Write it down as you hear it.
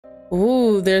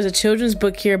Ooh, there's a children's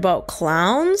book here about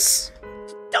clowns?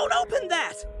 Don't open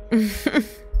that!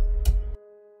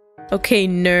 Okay,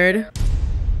 nerd.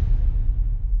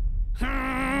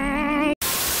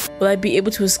 Will I be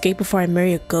able to escape before I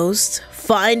marry a ghost?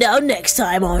 Find out next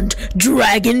time on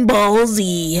Dragon Ball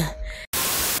Z.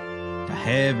 To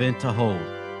have and to hold,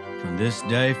 from this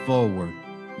day forward,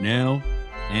 now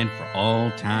and for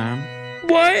all time.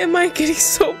 Why am I getting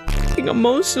so fucking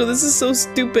emotional? This is so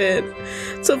stupid.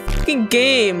 It's a fucking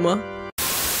game.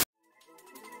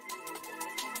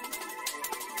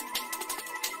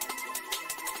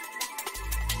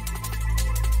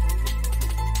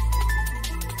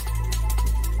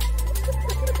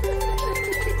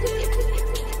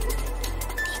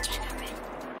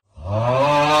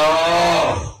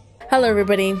 Hello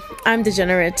everybody, I'm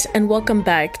Degenerate, and welcome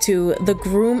back to the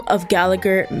Groom of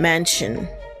Gallagher Mansion.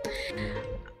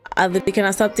 I literally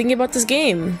cannot stop thinking about this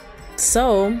game.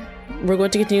 So, we're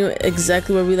going to continue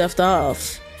exactly where we left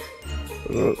off.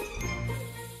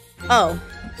 Oh.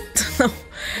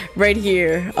 Right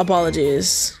here.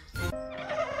 Apologies.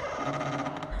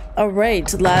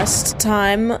 Alright, last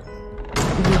time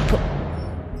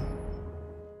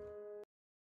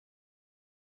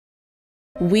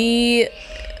we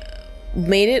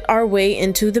made it our way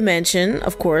into the mansion,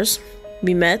 of course.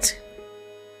 We met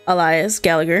Elias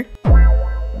Gallagher,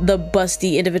 the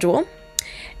busty individual,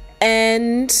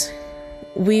 and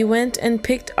we went and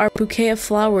picked our bouquet of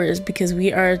flowers because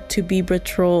we are to be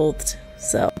betrothed.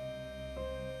 So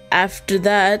after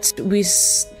that, we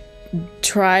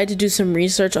tried to do some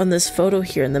research on this photo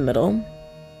here in the middle,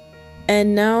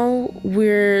 and now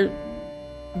we're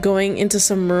going into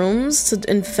some rooms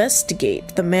to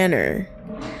investigate the manor.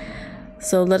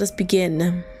 So let us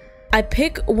begin. I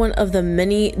pick one of the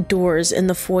many doors in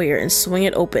the foyer and swing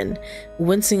it open,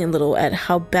 wincing a little at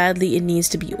how badly it needs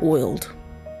to be oiled.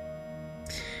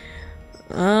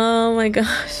 Oh my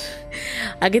gosh.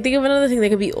 I can think of another thing that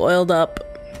could be oiled up.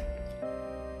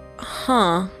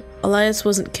 Huh. Elias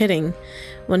wasn't kidding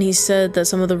when he said that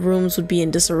some of the rooms would be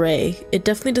in disarray. It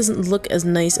definitely doesn't look as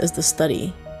nice as the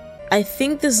study. I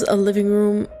think this is a living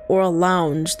room or a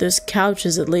lounge. There's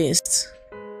couches at least.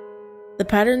 The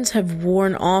patterns have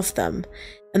worn off them,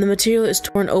 and the material is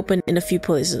torn open in a few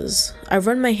places. I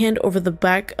run my hand over the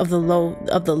back of the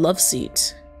love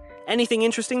seat. Anything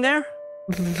interesting there?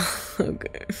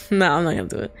 Okay. No, I'm not gonna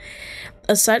do it.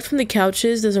 Aside from the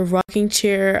couches, there's a rocking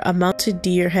chair, a mounted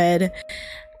deer head,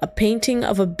 a painting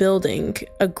of a building,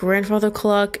 a grandfather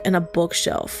clock, and a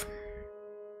bookshelf.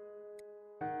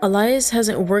 Elias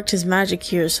hasn't worked his magic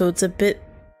here, so it's a bit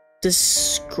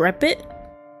decrepit.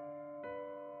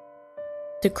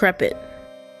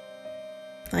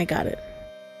 I got it.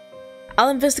 I'll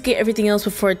investigate everything else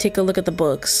before I take a look at the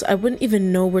books. I wouldn't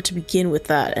even know where to begin with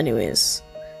that anyways.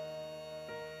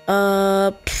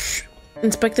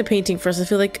 Inspect the painting first. I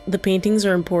feel like the paintings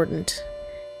are important.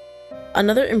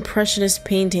 Another impressionist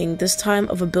painting, this time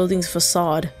of a building's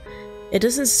facade. It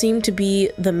doesn't seem to be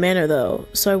the manor though,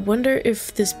 so I wonder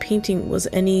if this painting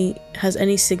has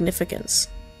any significance.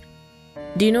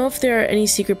 Do you know if there are any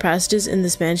secret passages in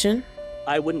this mansion?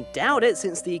 I wouldn't doubt it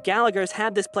since the Gallaghers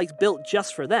had this place built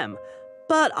just for them,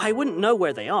 but I wouldn't know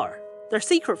where they are. They're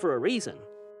secret for a reason.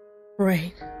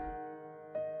 Right.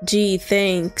 Gee,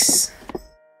 thanks.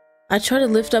 I try to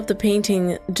lift up the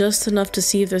painting just enough to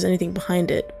see if there's anything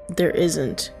behind it. There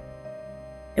isn't.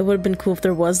 It would have been cool if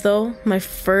there was though. My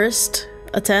first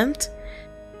attempt.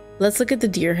 Let's look at the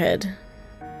deer head.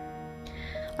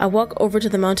 I walk over to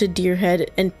the mounted deer head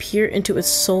and peer into its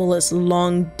soulless,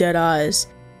 long, dead eyes.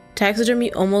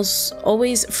 Taxidermy almost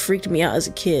always freaked me out as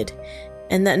a kid,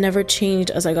 and that never changed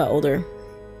as I got older.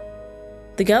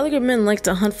 The Gallagher men liked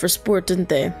to hunt for sport, didn't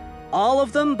they? All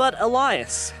of them but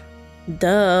Elias.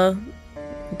 Duh.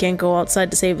 He can't go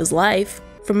outside to save his life.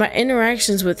 From my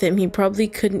interactions with him, he probably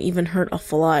couldn't even hurt a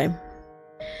fly.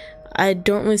 I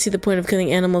don't really see the point of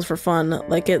killing animals for fun,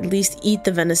 like at least eat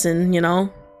the venison, you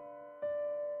know?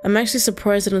 I'm actually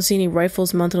surprised I don't see any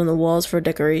rifles mounted on the walls for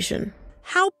decoration.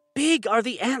 How big are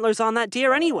the antlers on that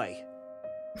deer anyway?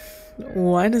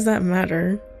 Why does that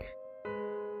matter?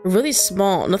 Really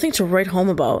small, nothing to write home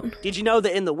about. Did you know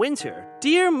that in the winter,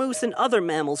 deer, moose, and other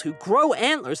mammals who grow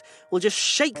antlers will just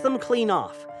shake them clean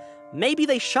off? Maybe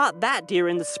they shot that deer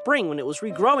in the spring when it was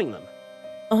regrowing them.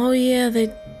 Oh yeah,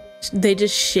 they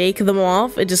just shake them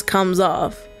off, it just comes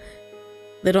off.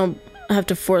 They don't have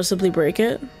to forcibly break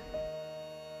it?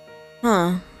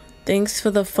 Huh, thanks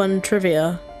for the fun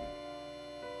trivia.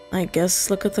 I guess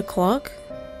look at the clock?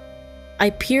 I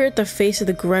peer at the face of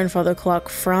the grandfather clock,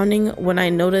 frowning when I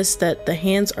notice that the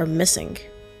hands are missing.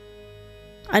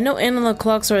 I know analog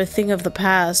clocks are a thing of the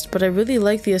past, but I really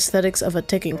like the aesthetics of a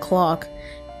ticking clock.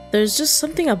 There's just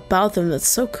something about them that's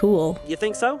so cool. You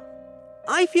think so?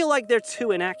 I feel like they're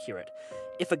too inaccurate.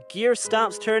 If a gear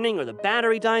stops turning or the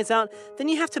battery dies out, then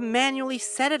you have to manually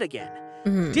set it again.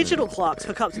 Digital clocks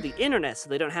hook up to the internet so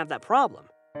they don't have that problem.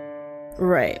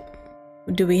 Right.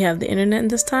 Do we have the internet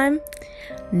this time?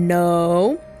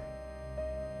 No.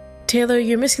 Taylor,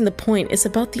 you're missing the point. It's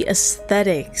about the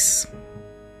aesthetics.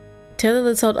 Taylor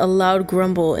lets out a loud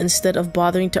grumble instead of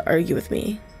bothering to argue with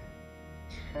me.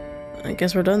 I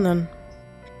guess we're done then.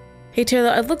 Hey Taylor,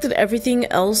 I've looked at everything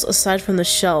else aside from the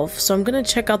shelf, so I'm gonna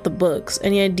check out the books.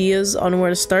 Any ideas on where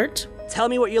to start? Tell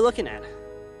me what you're looking at.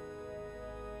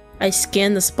 I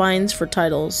scan the spines for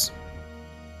titles.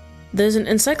 There's an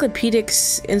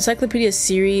encyclopedia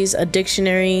series, a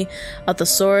dictionary, a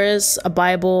thesaurus, a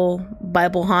Bible,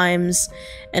 Bible hymns,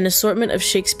 an assortment of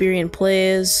Shakespearean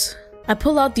plays. I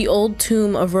pull out the old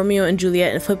tome of Romeo and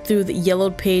Juliet and flip through the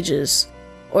yellowed pages.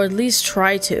 Or at least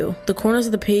try to. The corners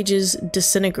of the pages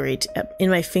disintegrate in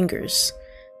my fingers.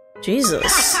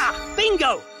 Jesus.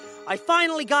 Bingo! I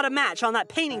finally got a match on that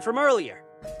painting from earlier.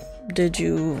 Did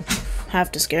you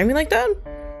have to scare me like that?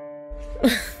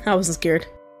 I wasn't scared.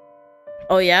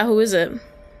 Oh yeah, who is it?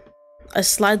 I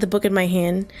slide the book in my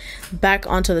hand back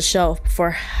onto the shelf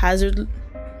before hazarding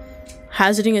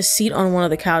a seat on one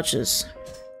of the couches.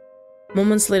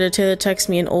 Moments later, Taylor texts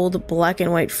me an old black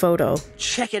and white photo.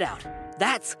 Check it out.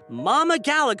 That's Mama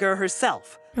Gallagher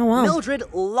herself. Oh wow. Mildred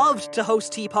loved to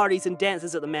host tea parties and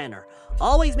dances at the manor.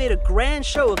 Always made a grand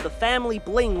show of the family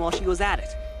bling while she was at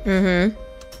it.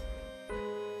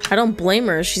 I don't blame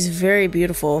her. She's very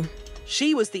beautiful.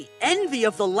 She was the envy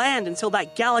of the land until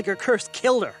that Gallagher curse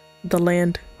killed her. The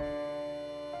land.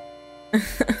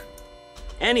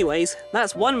 Anyways,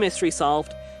 that's one mystery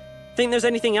solved. Think there's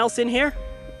anything else in here?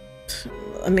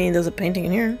 I mean, there's a painting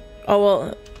in here. Oh well,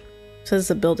 it says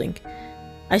it's a building.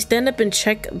 I stand up and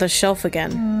check the shelf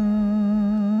again.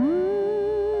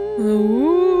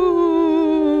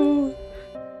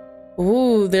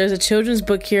 Ooh, there's a children's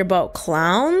book here about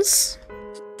clowns?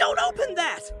 Don't open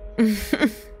that!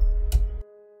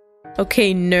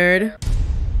 Okay, nerd.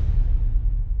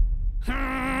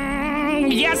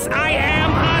 Yes, I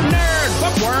am a nerd,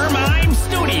 bookworm. I'm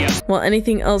studious. Well,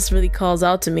 anything else really calls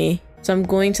out to me, so I'm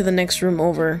going to the next room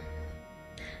over.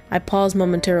 I pause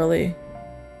momentarily.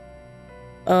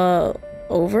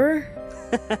 Over?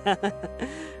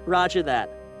 Roger that.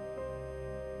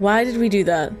 Why did we do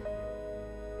that?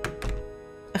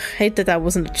 I hate that that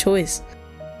wasn't a choice.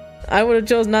 I would have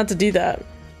chose not to do that.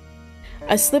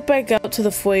 I slip back out to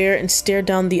the foyer and stare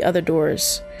down the other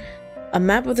doors. A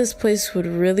map of this place would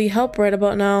really help right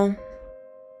about now.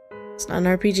 It's not an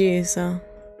RPG, so...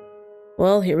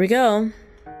 Well, here we go.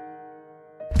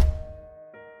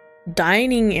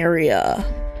 Dining area.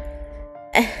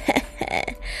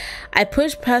 I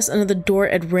push past another door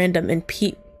at random and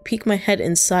peek my head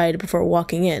inside before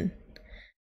walking in.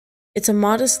 It's a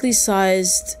modestly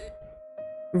sized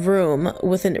room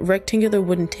with a rectangular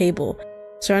wooden table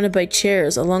surrounded by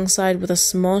chairs alongside with a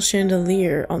small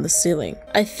chandelier on the ceiling.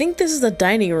 I think this is the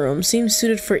dining room. Seems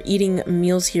suited for eating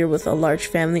meals here with a large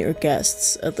family or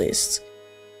guests, at least.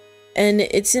 And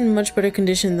it's in much better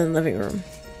condition than living room.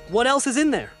 What else is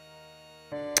in there?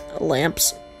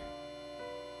 Lamps.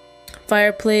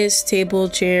 Fireplace, table,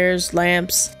 chairs,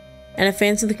 lamps, and a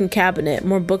fancy looking cabinet.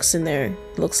 More books in there,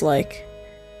 looks like.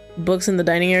 Books in the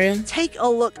dining area? Take a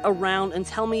look around and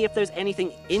tell me if there's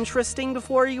anything interesting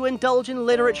before you indulge in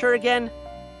literature again.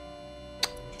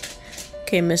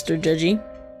 Okay, Mr. Judgy.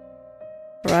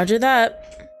 Roger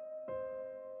that.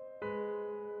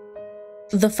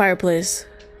 The fireplace.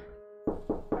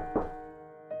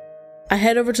 I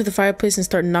head over to the fireplace and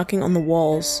start knocking on the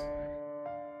walls.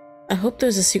 I hope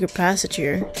there's a secret passage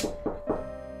here.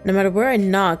 No matter where I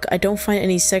knock, I don't find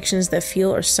any sections that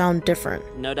feel or sound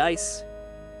different. No dice?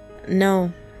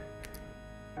 No.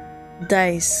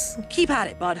 Dice. Keep at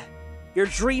it, bud. Your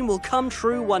dream will come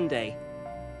true one day.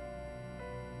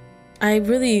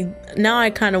 Now I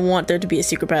kind of want there to be a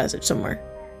secret passage somewhere.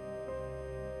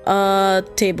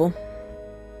 Table.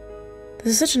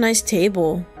 This is such a nice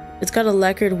table. It's got a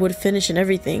lacquered wood finish and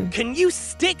everything. Can you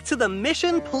stick to the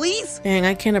mission, please? Dang,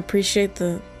 I can't appreciate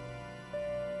the...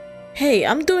 Hey,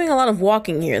 I'm doing a lot of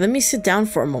walking here. Let me sit down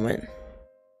for a moment.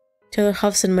 Taylor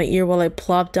huffs in my ear while I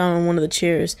plop down on one of the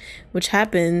chairs, which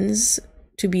happens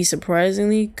to be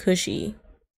surprisingly cushy.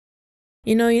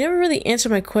 You know, you never really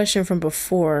answered my question from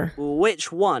before.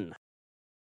 Which one?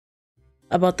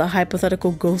 About the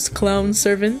hypothetical ghost clown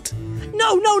servant?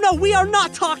 No, we are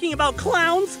not talking about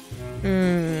clowns!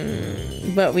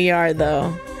 But we are,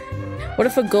 though. What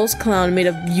if a ghost clown made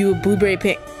of you a blueberry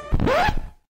pink?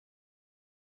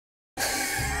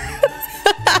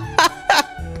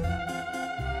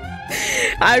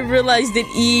 I realized it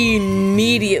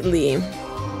immediately.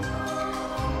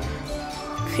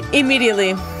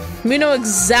 Immediately. We know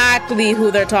exactly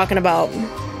who they're talking about.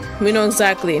 We know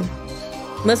exactly.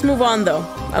 Let's move on though.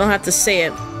 I don't have to say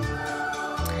it.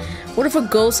 What if a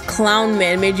ghost clown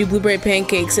man made you blueberry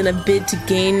pancakes in a bid to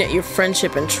gain your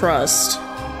friendship and trust?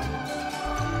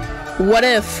 What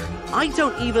if? I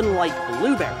don't even like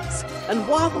blueberries, and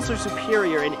waffles are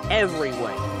superior in every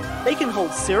way. They can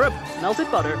hold syrup, melted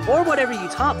butter, or whatever you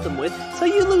top them with, so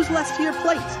you lose less to your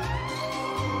plate.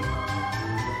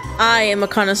 I am a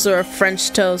connoisseur of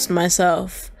French toast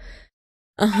myself.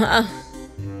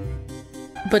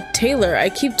 But Taylor, I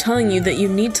keep telling you that you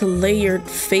need to lay your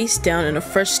face down in a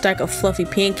fresh stack of fluffy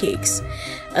pancakes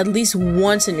at least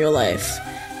once in your life.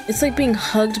 It's like being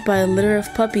hugged by a litter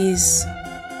of puppies.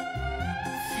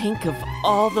 Think of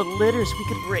all the litters we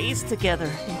could raise together.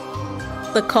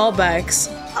 The callbacks.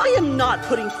 I am not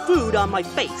putting food on my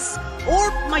face, or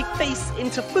my face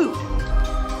into food.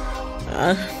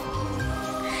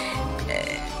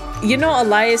 You know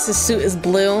Elias's suit is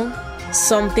blue,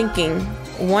 so I'm thinking,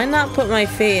 why not put my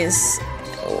face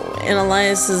in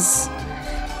Elias's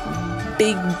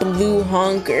big blue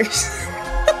honkers?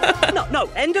 No,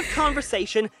 end of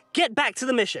conversation. Get back to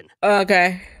the mission.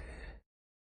 Okay.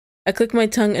 I click my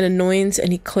tongue in annoyance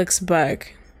and he clicks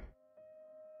back.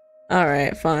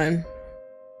 Alright, fine.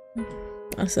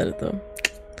 I said it though.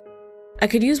 I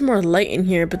could use more light in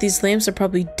here, but these lamps are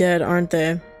probably dead, aren't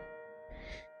they?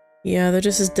 Yeah, they're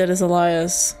just as dead as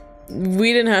Elias.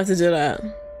 We didn't have to do that.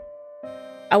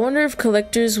 I wonder if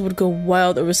collectors would go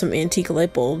wild over some antique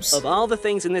light bulbs. Of all the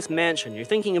things in this mansion, you're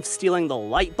thinking of stealing the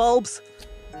light bulbs?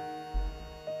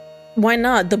 Why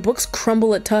not? The books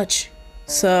crumble at touch.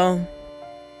 So...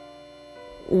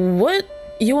 What?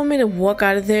 You want me to walk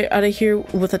out of here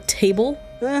with a table?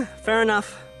 Fair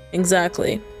enough.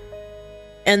 Exactly.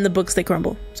 And the books, they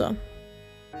crumble, so.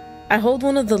 I hold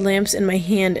one of the lamps in my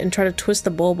hand and try to twist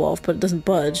the bulb off, but it doesn't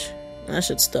budge. That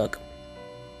shit's stuck.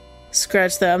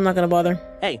 Scratch that, I'm not gonna bother.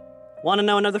 Hey, wanna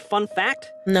know another fun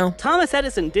fact? No. Thomas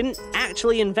Edison didn't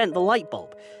actually invent the light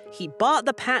bulb. He bought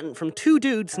the patent from two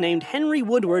dudes named Henry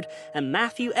Woodward and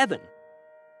Matthew Evan.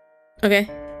 Okay.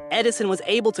 Edison was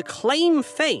able to claim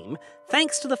fame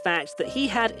thanks to the fact that he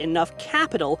had enough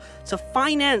capital to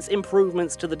finance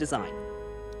improvements to the design.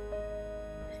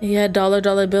 He had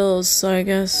dollar bills, so I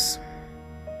guess.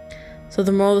 So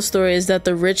the moral of the story is that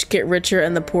the rich get richer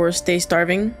and the poor stay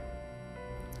starving?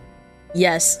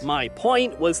 Yes. My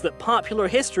point was that popular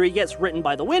history gets written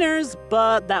by the winners,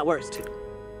 but that works too.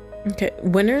 Okay,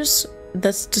 winners?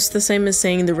 That's just the same as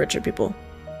saying the richer people.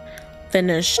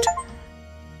 Finished.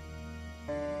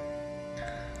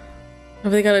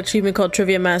 Have they got an achievement called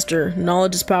Trivia Master?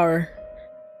 Knowledge is power.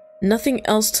 Nothing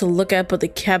else to look at but the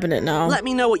cabinet now. Let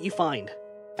me know what you find.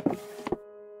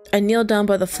 I kneel down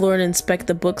by the floor and inspect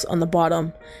the books on the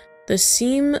bottom. These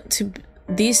seem to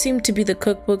be the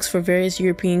cookbooks for various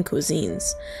European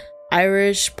cuisines.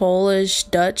 Irish, Polish,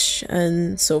 Dutch,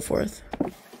 and so forth.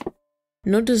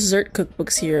 No dessert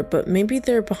cookbooks here, but maybe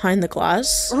they're behind the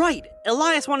glass? Right,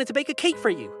 Elias wanted to bake a cake for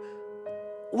you.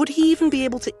 Would he even be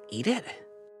able to eat it?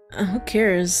 Who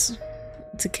cares?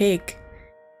 It's a cake.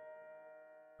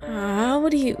 How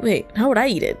would I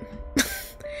eat it?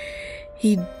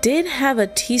 He did have a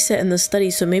tea set in the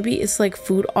study, so maybe it's like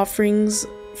food offerings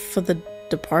for the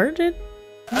departed?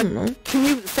 I don't know. Can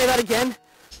you say that again?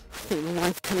 I think the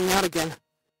line's coming out again.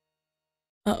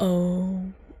 Uh-oh.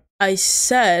 I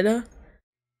said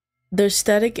there's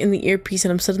static in the earpiece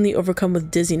and I'm suddenly overcome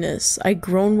with dizziness. I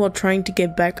groan while trying to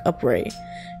get back upright,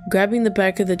 grabbing the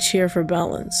back of the chair for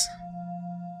balance.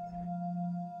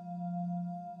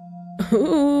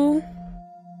 Ooh.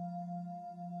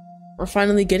 We're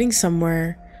finally getting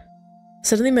somewhere.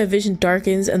 Suddenly my vision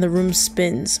darkens and the room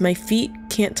spins. My feet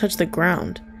can't touch the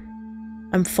ground.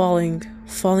 I'm falling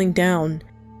down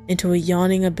into a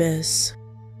yawning abyss.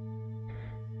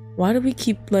 Why do we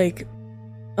keep like...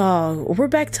 Oh, we're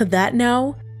back to that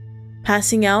now?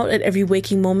 Passing out at every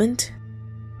waking moment?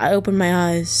 I open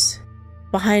my eyes.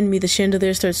 Behind me, the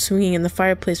chandelier starts swinging and the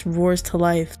fireplace roars to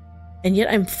life. And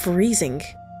yet I'm freezing.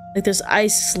 Like there's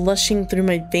ice slushing through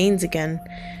my veins again.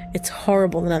 It's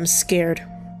horrible and I'm scared.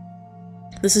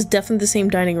 This is definitely the same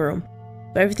dining room,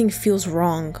 but everything feels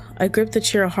wrong. I grip the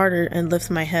chair harder and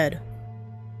lift my head.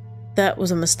 That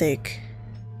was a mistake.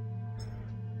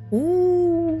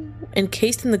 Ooh.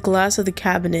 Encased in the glass of the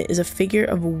cabinet is a figure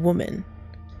of a woman.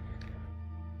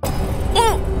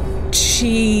 Oh!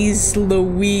 Jeez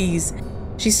Louise.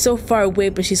 She's so far away,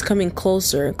 but she's coming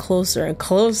closer and closer and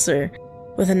closer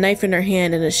with a knife in her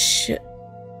hand and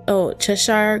a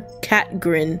Cheshire cat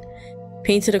grin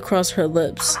painted across her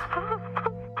lips.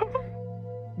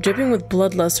 Dripping with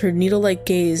bloodlust, her needle-like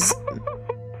gaze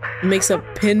makes a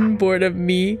pinboard of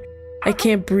me. I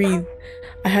can't breathe.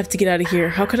 I have to get out of here.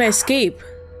 How can I escape?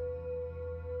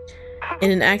 In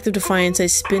an act of defiance, I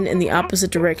spin in the opposite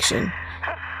direction.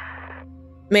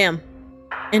 Ma'am.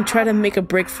 And try to make a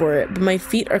break for it, but my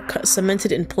feet are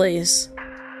cemented in place.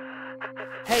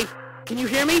 Hey, can you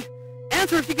hear me?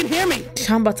 Answer if you can hear me!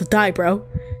 I'm about to die, bro.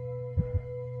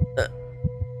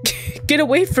 Get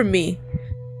away from me.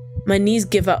 My knees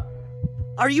give up.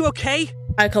 Are you okay?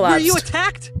 I collapsed. Were you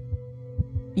attacked?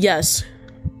 Yes.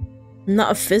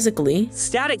 Not physically.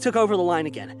 Static took over the line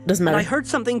again. Doesn't matter. And I heard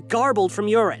something garbled from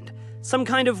your end. Some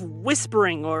kind of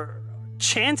whispering or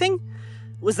chanting?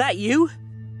 Was that you?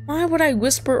 Why would I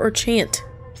whisper or chant?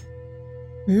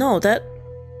 No, that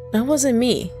wasn't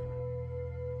me.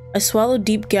 I swallow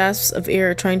deep gasps of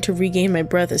air, trying to regain my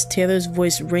breath as Taylor's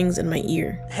voice rings in my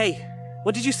ear. Hey,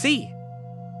 what did you see?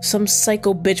 Some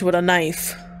psycho bitch with a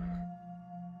knife.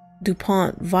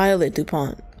 DuPont. Violet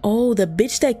DuPont. Oh, the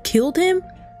bitch that killed him?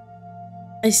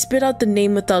 I spit out the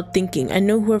name without thinking. I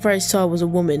know whoever I saw was a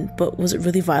woman, but was it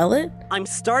really Violet? I'm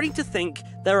starting to think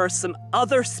there are some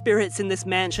other spirits in this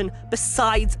mansion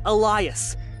besides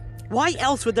Elias. Why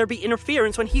else would there be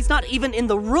interference when he's not even in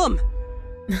the room?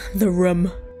 The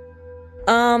room.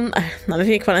 I'm not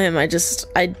making fun of him.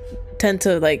 I tend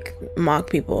to like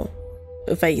mock people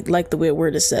if I like the way a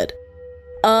word is said.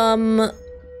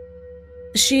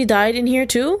 She died in here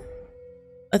too?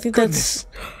 I think Goodness.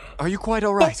 Are you quite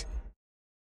alright?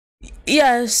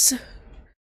 Yes.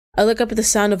 I look up at the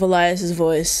sound of Elias's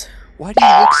voice. Why do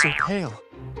you look so pale?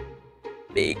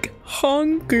 Big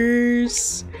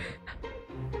honkers.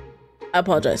 I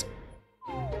apologize.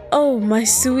 Oh, my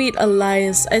sweet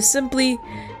Elias.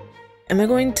 Am I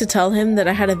going to tell him that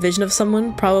I had a vision of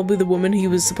someone, probably the woman he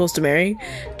was supposed to marry,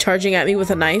 charging at me with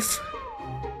a knife?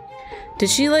 Did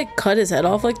she like cut his head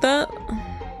off like that?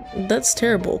 That's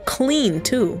terrible. Clean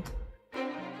too.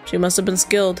 She must have been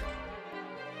skilled.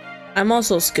 I'm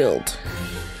also skilled.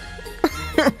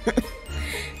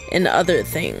 In other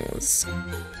things.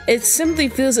 It simply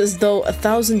feels as though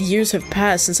 1,000 years have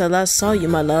passed since I last saw you,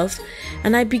 my love,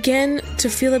 and I began to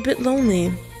feel a bit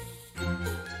lonely.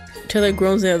 Taylor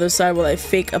groans on the other side while I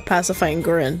fake a pacifying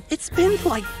grin. It's been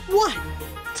like, what?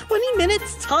 20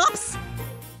 minutes tops?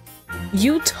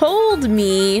 You told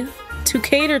me to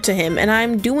cater to him, and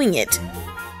I'm doing it.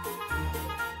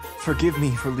 Forgive me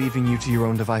for leaving you to your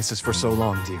own devices for so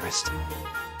long, dearest.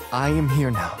 I am here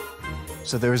now,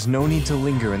 so there is no need to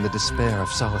linger in the despair of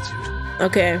solitude.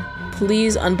 Okay,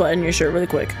 please unbutton your shirt really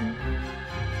quick.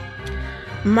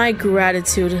 My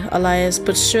gratitude, Elias,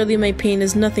 but surely my pain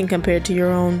is nothing compared to your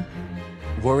own.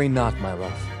 Worry not, my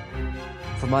love,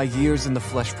 for my years in the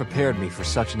flesh prepared me for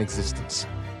such an existence.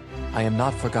 I am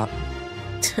not forgotten.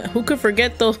 Who could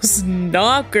forget those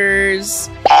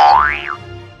knockers?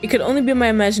 It could only be my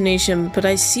imagination, but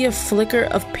I see a flicker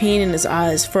of pain in his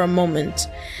eyes for a moment,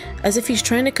 as if he's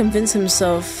trying to convince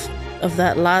himself of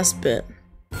that last bit.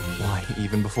 Why,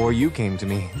 even before you came to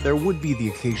me, there would be the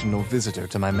occasional visitor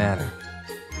to my manor.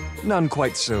 None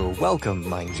quite so welcome,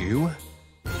 mind you.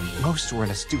 Most were in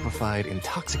a stupefied,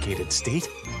 intoxicated state.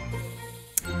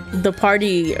 The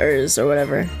partiers, or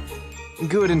whatever.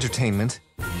 Good entertainment,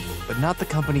 but not the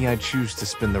company I'd choose to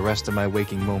spend the rest of my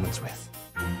waking moments with.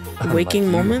 Waking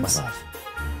moments?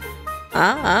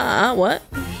 What?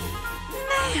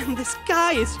 Man, this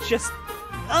guy is just...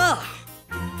 ugh.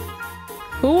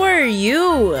 Who are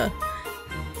you?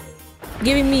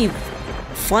 Giving me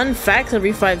fun facts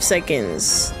every 5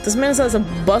 seconds. This man has a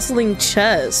bustling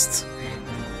chest.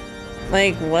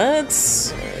 Like, what?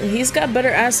 He's got better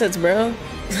assets, bro.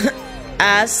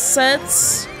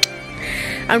 Assets?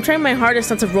 I'm trying my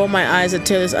hardest not to roll my eyes at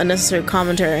Taylor's unnecessary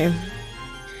commentary.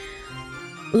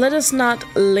 Let us not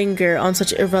linger on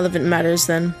such irrelevant matters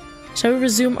then. Shall we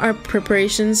resume our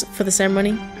preparations for the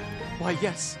ceremony? Why,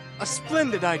 yes. A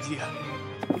splendid idea.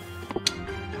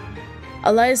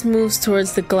 Elias moves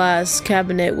towards the glass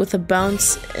cabinet with a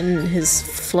bounce in his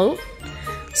float.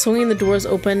 Swinging the doors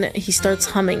open, he starts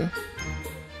humming.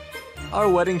 Our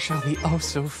wedding shall be oh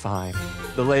so fine.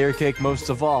 The layer cake most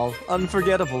of all,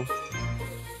 unforgettable.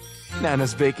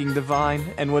 Nana's baking divine,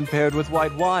 and when paired with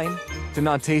white wine, to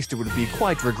not taste it would be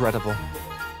quite regrettable.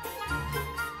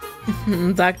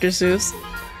 Dr. Seuss.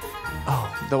 Oh,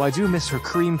 though I do miss her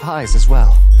cream pies as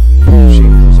well.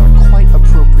 Shame those are quite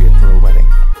appropriate for a wedding.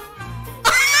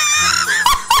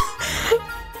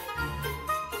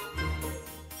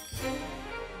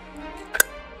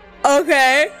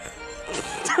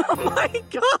 my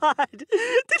god!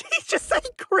 Did he just say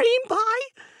cream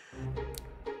pie?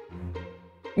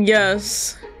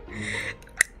 Yes.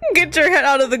 Get your head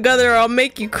out of the gutter or I'll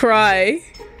make you cry.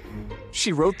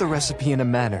 She wrote the recipe in a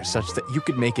manner such that you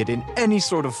could make it in any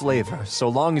sort of flavor, so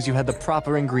long as you had the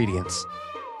proper ingredients.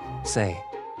 Say,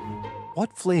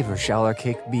 what flavor shall our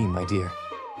cake be, my dear?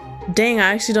 Dang,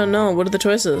 I actually don't know. What are the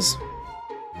choices?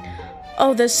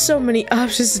 Oh, there's so many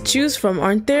options to choose from,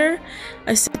 aren't there?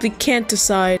 I simply can't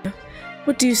decide.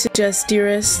 What do you suggest,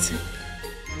 dearest?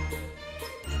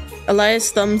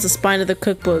 Elias thumbs the spine of the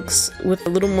cookbooks with a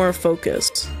little more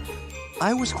focus.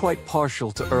 I was quite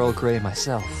partial to Earl Grey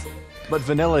myself, but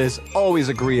vanilla is always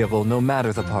agreeable no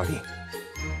matter the party.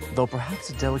 Though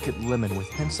perhaps a delicate lemon with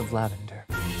hints of lavender.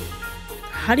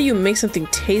 How do you make something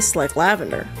taste like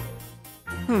lavender?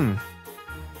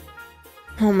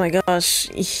 Oh my gosh,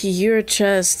 your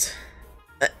chest.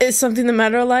 Is something the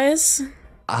matter, Elias?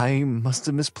 I must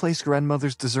have misplaced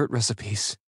grandmother's dessert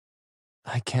recipes.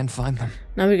 I can't find them.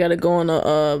 Now we gotta go on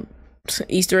a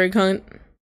Easter egg hunt.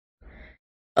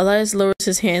 Elias lowers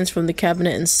his hands from the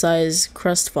cabinet and sighs,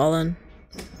 crestfallen.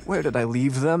 Where did I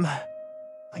leave them?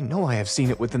 I know I have seen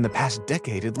it within the past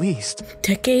decade at least.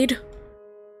 Decade?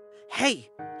 Hey,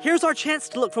 here's our chance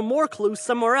to look for more clues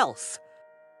somewhere else.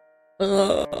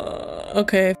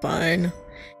 Okay, fine.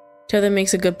 Taylor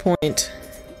makes a good point.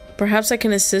 Perhaps I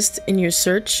can assist in your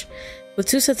search. With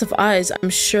 2 sets of eyes,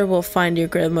 I'm sure we'll find your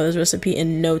grandmother's recipe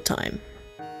in no time.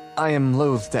 I am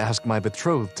loath to ask my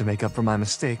betrothed to make up for my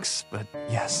mistakes, but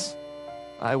yes,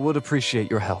 I would appreciate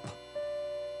your help.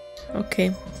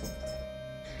 Okay.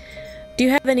 Do you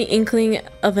have any inkling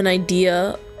of an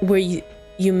idea where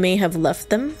you may have left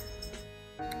them?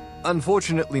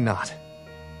 Unfortunately not.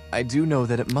 I do know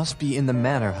that it must be in the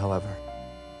manor, however.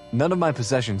 None of my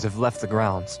possessions have left the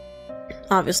grounds.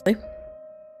 Obviously.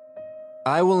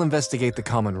 I will investigate the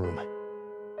common room.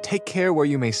 Take care where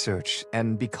you may search,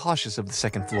 and be cautious of the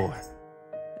second floor.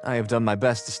 I have done my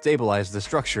best to stabilize the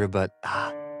structure, but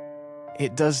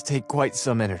it does take quite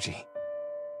some energy.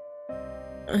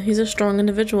 He's a strong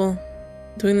individual.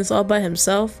 Doing this all by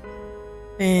himself?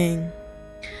 Dang.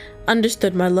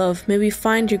 Understood, my love. May we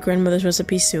find your grandmother's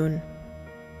recipe soon.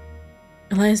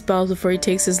 Elias bows before he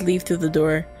takes his leave through the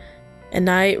door, and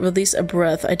I release a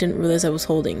breath I didn't realize I was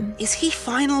holding. Is he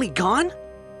finally gone?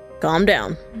 Calm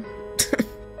down.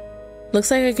 Looks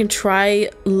like I can try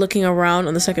looking around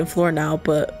on the second floor now,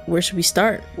 but where should we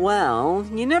start? Well,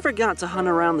 you never got to hunt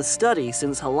around the study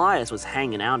since Elias was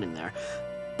hanging out in there.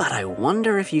 But I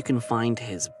wonder if you can find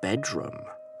his bedroom.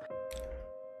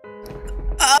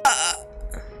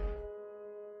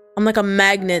 I'm like a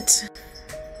magnet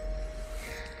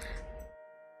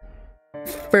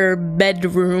for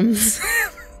bedrooms.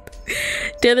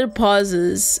 Taylor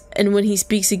pauses, and when he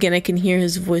speaks again, I can hear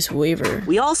his voice waver.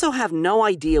 We also have no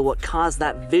idea what caused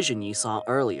that vision you saw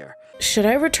earlier. Should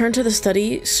I return to the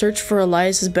study, search for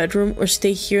Elias's bedroom, or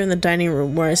stay here in the dining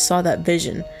room where I saw that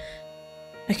vision?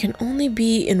 I can only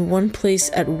be in one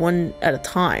place at a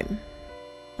time.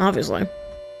 Obviously.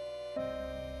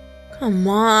 Come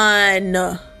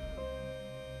on.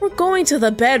 We're going to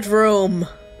the bedroom.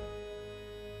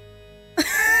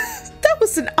 That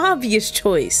was an obvious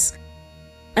choice.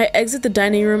 I exit the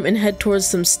dining room and head towards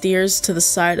some stairs to the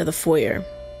side of the foyer.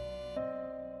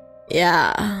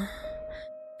 Yeah.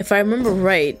 If I remember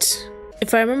right,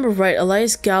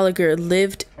 Elias Gallagher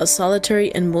lived a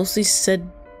solitary and mostly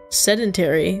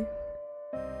sedentary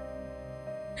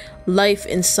life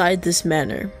inside this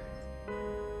manor.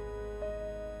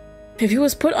 If he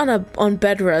was put on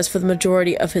bed rest for the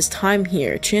majority of his time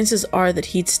here, chances are that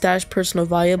he'd stash personal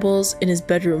valuables in his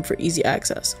bedroom for easy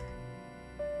access.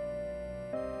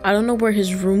 I don't know where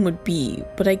his room would be,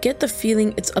 but I get the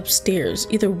feeling it's upstairs.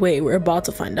 Either way, we're about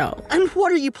to find out. And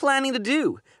what are you planning to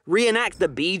do? Reenact the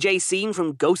BJ scene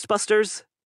from Ghostbusters?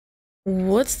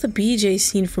 What's the BJ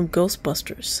scene from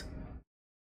Ghostbusters?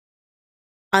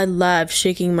 I laugh,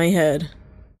 shaking my head.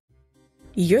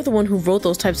 You're the one who wrote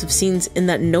those types of scenes in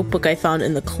that notebook I found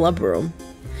in the club room.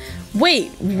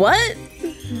 Wait, what?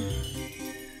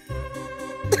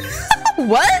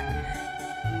 What?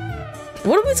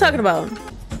 What are we talking about?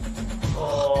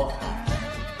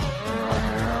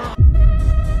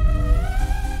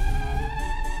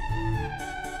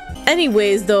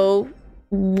 Anyways, though,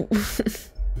 who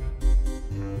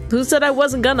said I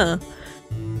wasn't gonna?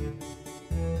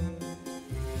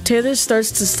 Taylor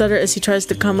starts to stutter as he tries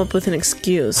to come up with an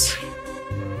excuse.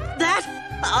 That?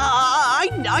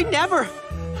 I never.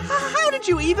 How did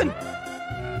you even?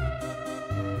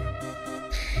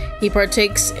 He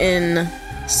partakes in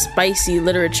spicy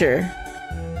literature.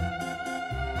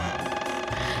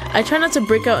 I try not to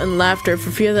break out in laughter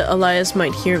for fear that Elias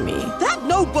might hear me. That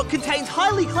notebook contains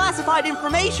highly classified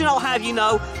information, I'll have you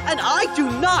know, and I do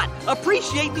not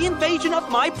appreciate the invasion of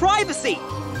my privacy.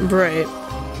 Right.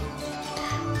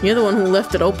 You're the one who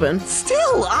left it open.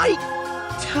 Still,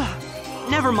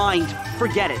 Never mind.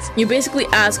 Forget it. You're basically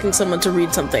asking someone to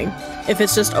read something. If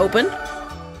it's just open.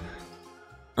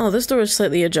 Oh, this door is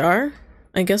slightly ajar.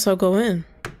 I guess I'll go in.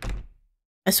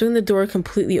 I swing the door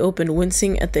completely open,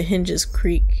 wincing at the hinges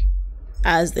creak.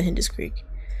 As the hinges creak.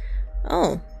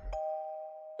 Oh.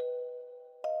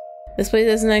 This place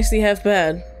isn't actually half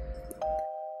bad.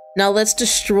 Now let's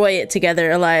destroy it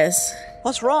together, Elias.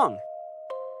 What's wrong?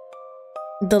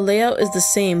 The layout is the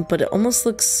same, but it almost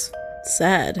looks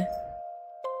sad.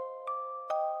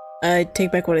 I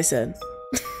take back what I said.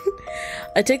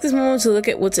 I take this moment to look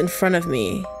at what's in front of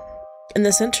me. In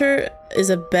the center is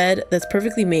a bed that's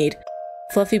perfectly made.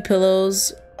 Fluffy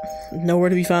pillows, nowhere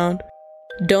to be found.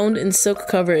 Domed in silk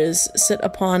covers, set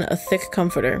upon a thick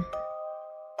comforter.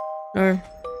 Or,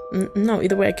 no,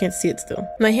 either way I can't see it still.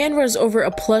 My hand runs over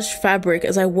a plush fabric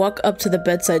as I walk up to the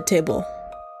bedside table.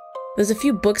 There's a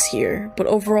few books here, but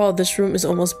overall this room is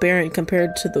almost barren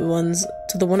compared to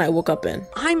the one I woke up in.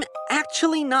 I'm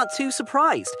actually not too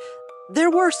surprised.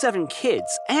 There were 7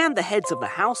 kids, and the heads of the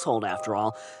household after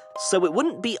all, so it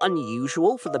wouldn't be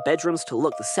unusual for the bedrooms to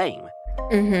look the same.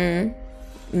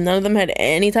 None of them had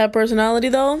any type of personality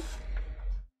though?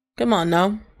 Come on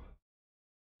now.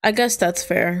 I guess that's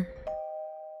fair.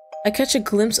 I catch a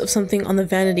glimpse of something on the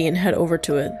vanity and head over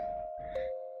to it.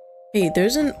 Hey,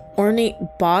 there's an ornate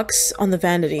box on the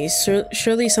vanity.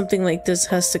 Surely something like this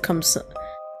has to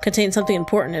contain something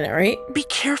important in it, right? Be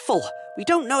careful. We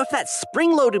don't know if that's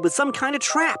spring-loaded with some kind of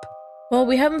trap. Well,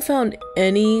 we haven't found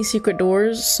any secret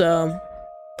doors, so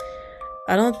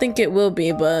I don't think it will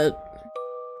be, but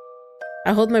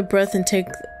I hold my breath and take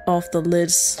off the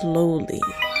lid slowly.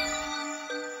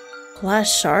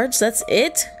 Glass shards? That's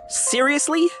it?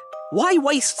 Seriously? Why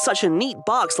waste such a neat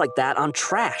box like that on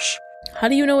trash? How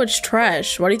do you know it's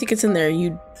trash? Why do you think it's in there?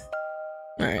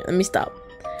 Alright, let me stop.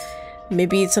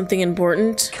 Maybe it's something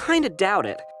important? Kinda doubt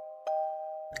it.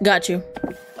 Got you.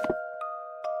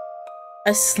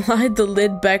 I slide the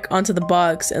lid back onto the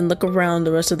box and look around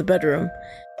the rest of the bedroom.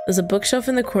 There's a bookshelf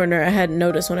in the corner I hadn't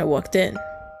noticed when I walked in.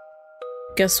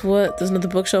 Guess what? There's another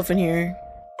bookshelf in here.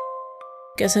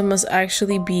 Guess it must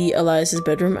actually be Elias's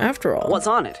bedroom after all. What's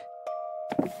on it?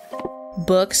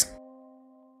 Books.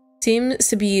 Seems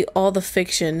to be all the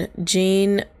fiction.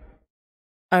 Jane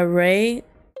Eyre,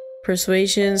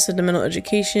 Persuasion, Sentimental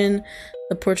Education,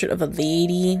 The Portrait of a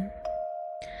Lady.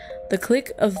 The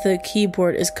click of the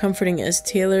keyboard is comforting as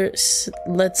Taylor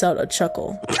lets out a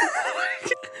chuckle.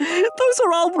 Those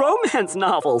are all romance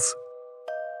novels.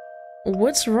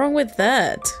 What's wrong with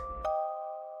that?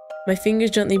 My fingers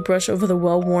gently brush over the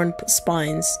well-worn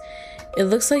spines. It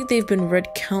looks like they've been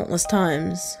read countless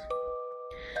times.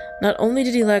 Not only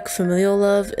did he lack familial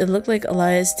love, it looked like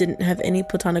Elias didn't have any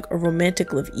platonic or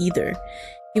romantic love either.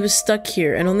 He was stuck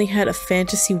here and only had a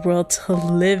fantasy world to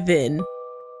live in.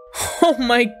 Oh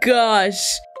my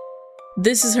gosh!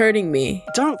 This is hurting me.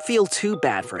 Don't feel too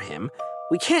bad for him.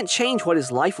 We can't change what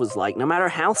his life was like, no matter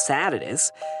how sad it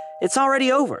is. It's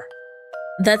already over.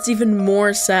 That's even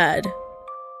more sad.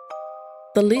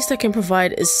 The least I can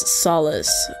provide is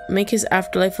solace. Make his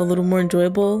afterlife a little more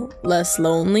enjoyable, less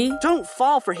lonely. Don't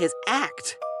fall for his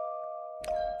act.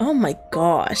 Oh my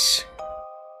gosh.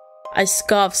 I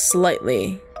scoff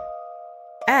slightly.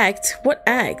 Act? What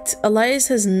act? Elias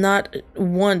has not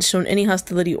once shown any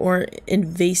hostility or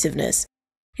invasiveness.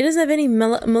 He doesn't have any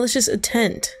malicious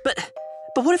intent. But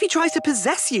what if he tries to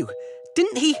possess you?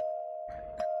 Didn't he?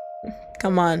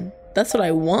 Come on. That's what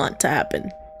I want to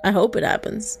happen. I hope it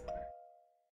happens.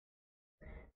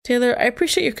 Taylor, I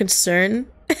appreciate your concern,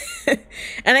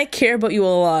 and I care about you a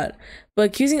lot, but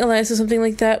accusing Elias of something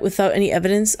like that without any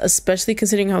evidence, especially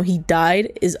considering how he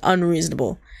died, is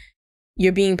unreasonable.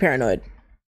 You're being paranoid.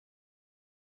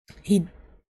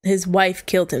 His wife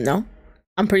killed him, no?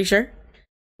 I'm pretty sure.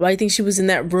 Why do you think she was in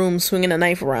that room swinging a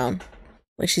knife around?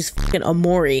 Like she's fucking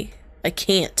Amori. I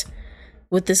can't.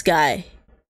 With this guy.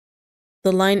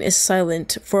 The line is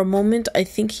silent. For a moment, I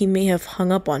think he may have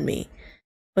hung up on me.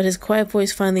 But his quiet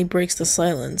voice finally breaks the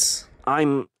silence.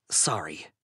 I'm sorry.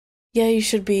 Yeah, you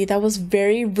should be. That was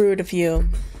very rude of you.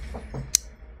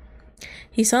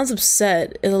 He sounds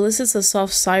upset. It elicits a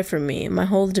soft sigh from me, my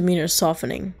whole demeanor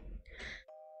softening.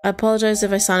 I apologize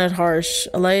if I sounded harsh.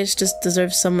 Elias just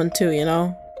deserves someone too, you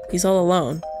know? He's all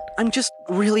alone. I'm just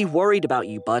really worried about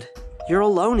you, bud. You're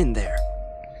alone in there.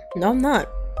 No, I'm not.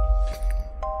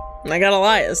 I got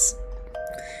Elias.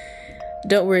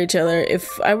 Don't worry, Taylor.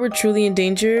 If I were truly in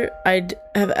danger, I'd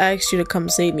have asked you to come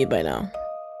save me by now.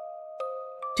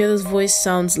 Taylor's voice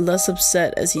sounds less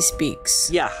upset as he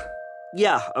speaks. Yeah,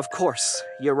 of course.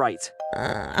 You're right.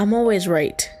 I'm always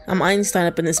right. I'm Einstein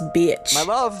up in this bitch. My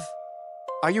love,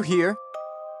 are you here?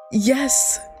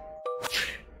 Yes.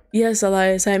 Yes,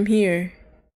 Elias, I'm here.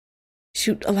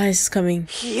 Shoot, Elias is coming.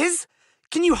 He is?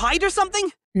 Can you hide or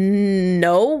something?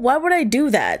 No, why would I do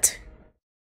that?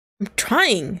 I'm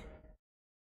trying.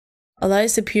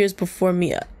 Elias appears before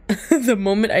me the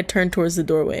moment I turn towards the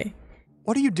doorway.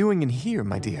 What are you doing in here,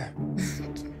 my dear?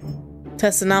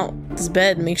 Testing out this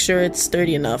bed, make sure it's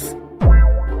sturdy enough.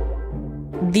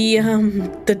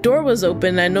 The door was open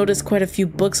and I noticed quite a few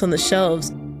books on the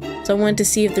shelves, so I wanted to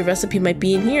see if the recipe might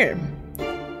be in here.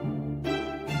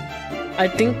 I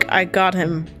think I got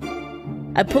him.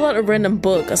 I pull out a random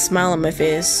book, a smile on my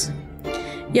face.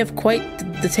 You have quite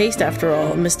the taste after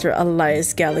all, Mr.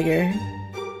 Elias Gallagher.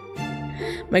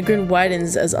 My grin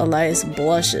widens as Elias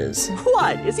blushes.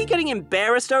 What? Is he getting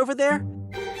embarrassed over there?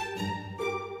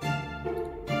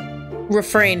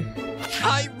 Refrain.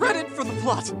 I read it for the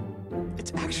plot.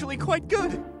 It's actually quite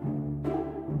good.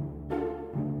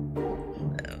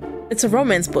 It's a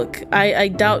romance book. I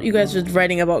doubt you guys were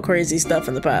writing about crazy stuff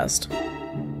in the past.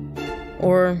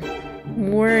 Or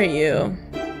were you?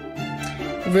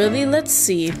 Really? Let's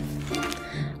see.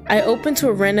 I open to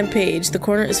a random page. The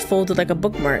corner is folded like a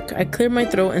bookmark. I clear my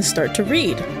throat and start to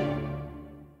read.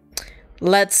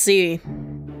 Let's see.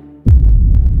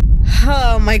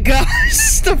 Oh my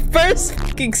gosh, the first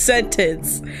fucking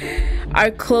sentence.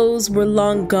 Our clothes were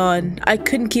long gone. I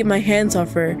couldn't keep my hands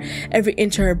off her. Every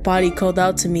inch of her body called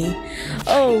out to me.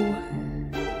 Oh.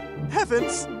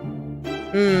 Heavens.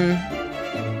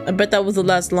 I bet that was the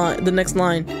last line, the next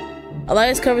line.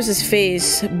 Elias covers his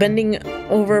face, bending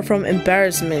over from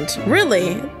embarrassment.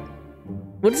 Really?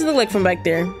 What does it look like from back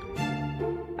there?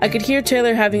 I could hear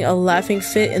Taylor having a laughing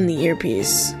fit in the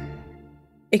earpiece.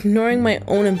 Ignoring my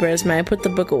own embarrassment, I put the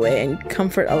book away and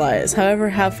comfort Elias, however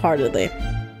half-heartedly.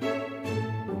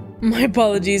 My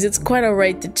apologies, it's quite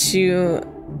alright that you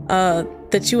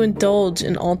indulge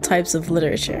in all types of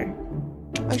literature.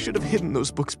 I should have hidden those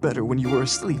books better when you were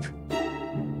asleep.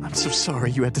 I'm so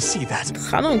sorry you had to see that.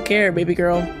 I don't care, baby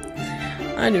girl.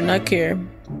 I do not care.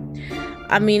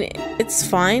 I mean, it's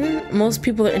fine. Most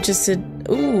people are interested.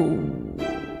 Ooh.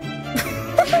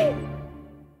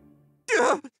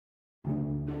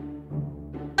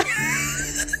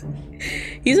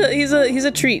 He's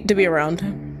a treat to be around.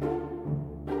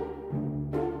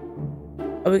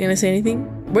 Are we gonna say anything?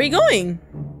 Where are you going?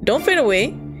 Don't fade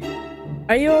away.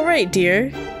 Are you alright,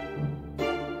 dear?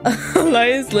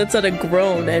 Elias lets out a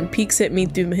groan and peeks at me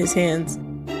through his hands.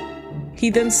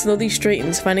 He then slowly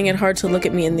straightens, finding it hard to look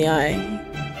at me in the eye.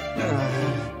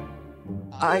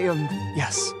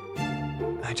 Yes.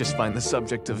 I just find the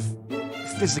subject of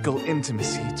physical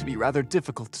intimacy to be rather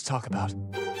difficult to talk about.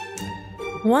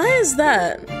 Why is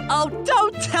that? Oh,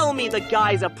 don't tell me the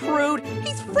guy's a prude.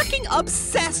 He's freaking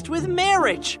obsessed with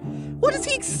marriage. What does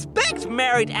he expect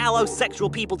married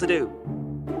allosexual people to do?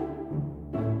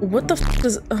 What the f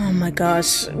is— oh my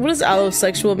gosh. What does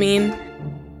allosexual mean?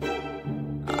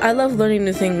 I love learning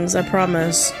new things, I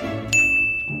promise.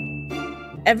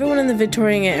 Everyone in the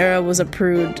Victorian era was a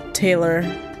prude, Taylor.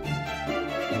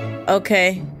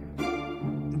 Okay.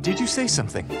 Did you say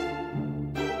something?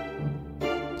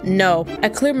 No. I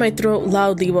cleared my throat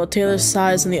loudly while Taylor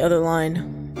sighs on the other line.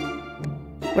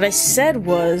 What I said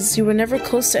was, you were never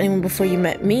close to anyone before you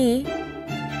met me.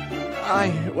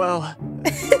 Well...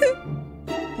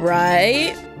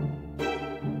 Right?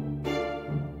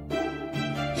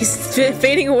 He's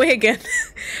fading away again.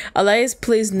 Elias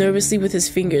plays nervously with his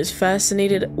fingers,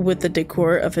 fascinated with the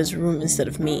decor of his room instead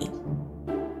of me.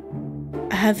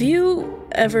 Have you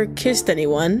ever kissed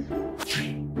anyone?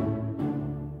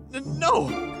 No!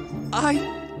 I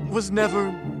was never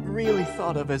really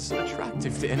thought of as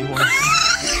attractive to anyone.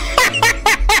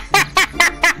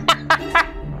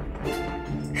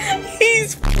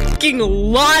 He's fucking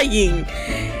lying!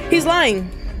 He's lying.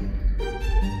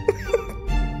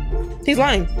 He's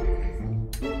lying.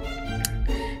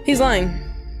 He's lying.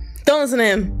 Don't listen to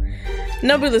him.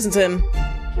 Nobody listen to him.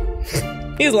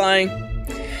 He's lying.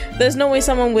 There's no way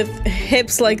someone with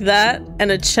hips like that and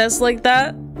a chest like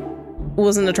that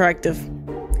wasn't attractive.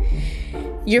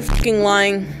 You're fucking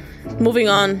lying. Moving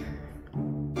on.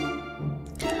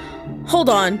 Hold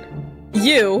on.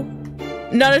 You?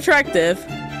 Not attractive?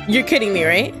 You're kidding me,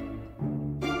 right?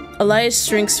 Elias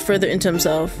shrinks further into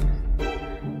himself.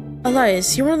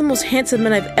 Elias, you're one of the most handsome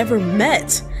men I've ever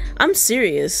met. I'm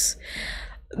serious.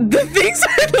 The things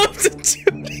I love to do.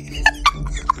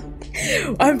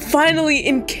 I'm finally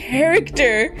in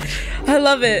character. I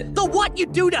love it. The what you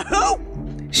do to who?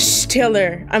 Shh,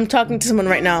 Taylor. I'm talking to someone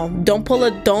right now. Don't pull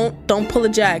a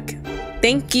jack.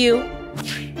 Thank you.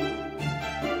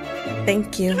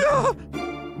 Thank you.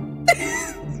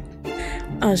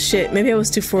 Oh shit, maybe I was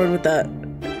too forward with that.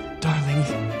 Darling,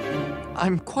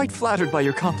 I'm quite flattered by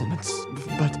your compliments,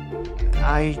 but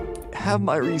I have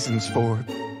my reasons for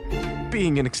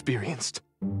being inexperienced.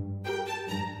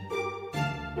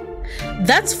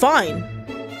 That's fine.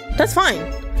 That's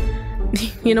fine.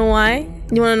 You know why?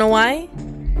 You wanna know why?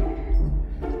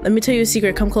 Let me tell you a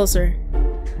secret. Come closer.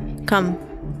 Come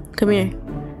here.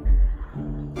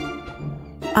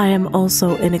 I am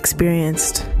also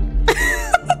inexperienced.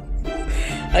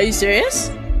 Are you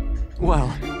serious? Well,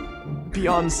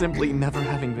 beyond simply never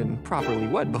having been properly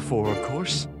wed before, of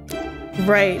course.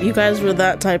 Right, you guys were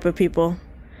that type of people.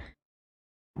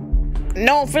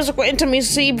 No physical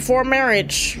intimacy before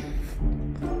marriage.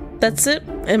 That's it?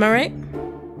 Am I right?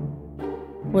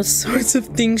 What sorts of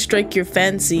things strike your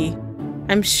fancy?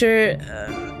 I'm sure...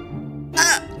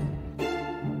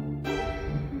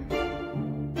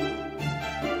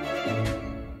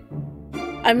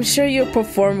 I'm sure you'll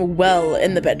perform well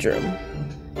in the bedroom.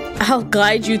 I'll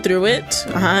guide you through it.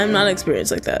 I'm not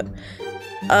experienced like that.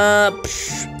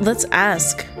 Let's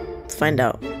ask. Let's find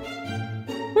out.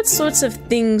 What sorts of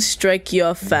things strike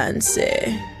your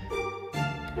fancy?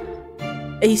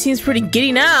 He seems pretty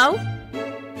giddy now.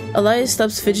 Elias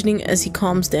stops fidgeting as he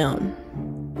calms down.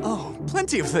 Oh,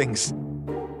 plenty of things.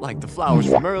 Like the flowers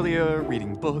from earlier,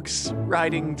 reading books,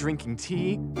 writing, drinking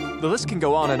tea. The list can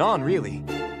go on and on, really.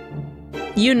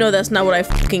 You know that's not what I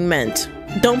fucking meant.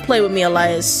 Don't play with me,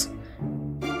 Elias.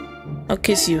 I'll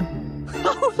kiss you.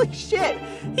 Holy shit!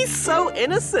 He's so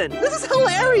innocent! This is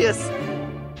hilarious!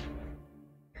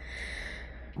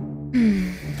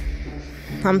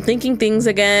 I'm thinking things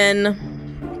again.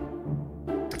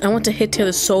 I want to hit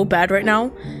Taylor so bad right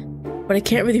now, but I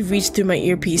can't really reach through my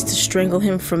earpiece to strangle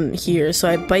him from here, so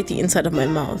I bite the inside of my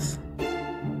mouth.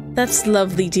 That's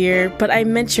lovely, dear, but I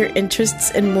meant your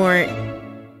interests in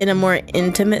a more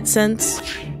intimate sense.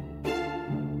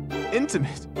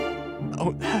 Intimate?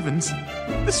 Oh, heavens.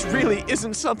 This really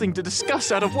isn't something to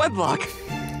discuss out of wedlock.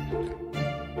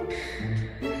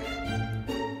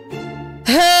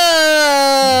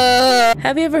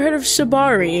 Have you ever heard of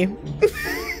Shibari?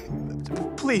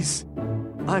 Please.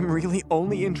 I'm really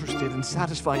only interested in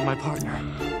satisfying my partner.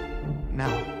 Now,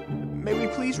 may we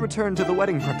please return to the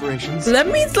wedding preparations? Let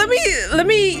me talk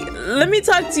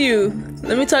to you.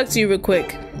 Let me talk to you real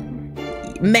quick.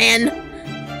 Man,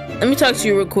 let me talk to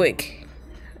you real quick.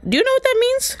 Do you know what that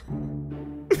means?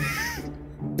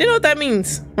 Do you know what that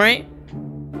means, right?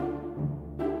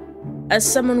 As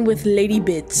someone with lady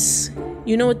bits,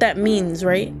 you know what that means,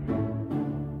 right?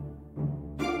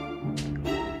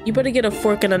 You better get a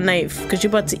fork and a knife, because you're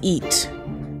about to eat.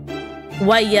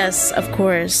 Why, yes, of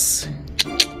course.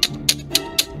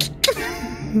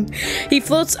 He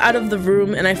floats out of the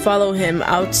room, and I follow him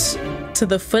out to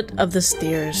the foot of the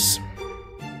stairs.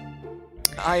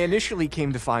 I initially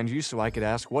came to find you so I could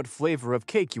ask what flavor of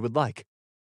cake you would like.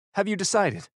 Have you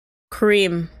decided?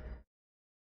 Cream.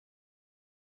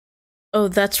 Oh,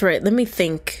 that's right. Let me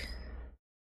think.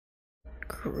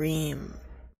 Cream.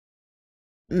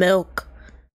 Milk.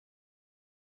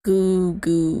 Goo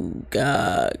goo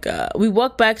gaga. We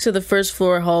walk back to the first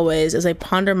floor hallways as I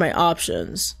ponder my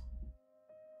options.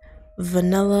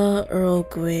 Vanilla, Earl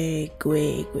Grey.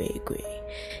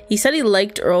 He said he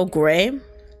liked Earl Grey,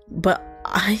 but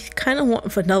I kind of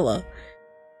want vanilla.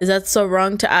 Is that so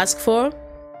wrong to ask for?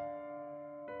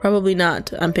 Probably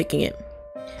not. I'm picking it.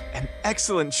 An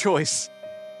excellent choice.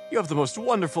 You have the most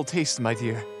wonderful taste, my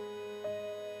dear.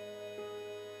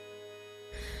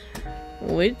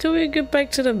 Wait till we get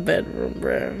back to the bedroom,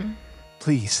 bruh.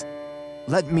 Please,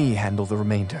 let me handle the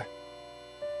remainder.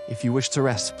 If you wish to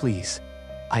rest, please.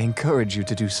 I encourage you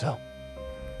to do so.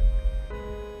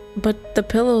 But the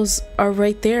pillows are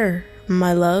right there,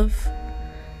 my love.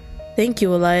 Thank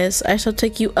you, Elias. I shall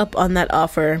take you up on that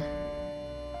offer.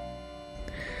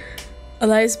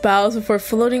 Elias bows before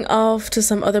floating off to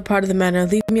some other part of the manor.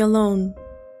 Leave me alone.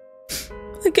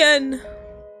 Again.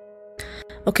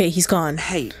 Okay, he's gone.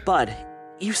 Hey, bud,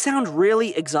 you sound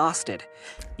really exhausted.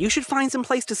 You should find some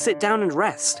place to sit down and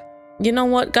rest. You know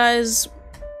what, guys?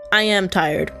 I am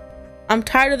tired. I'm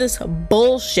tired of this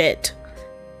bullshit.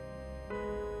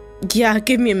 Yeah,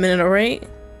 give me a minute, alright?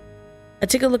 I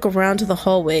take a look around to the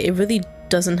hallway. It really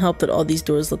doesn't help that all these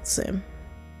doors look the same.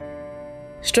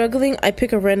 Struggling, I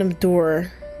pick a random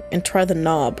door and try the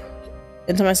knob.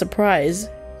 And to my surprise,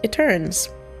 it turns.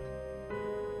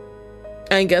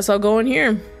 I guess I'll go in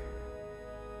here.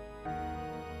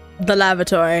 The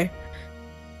lavatory.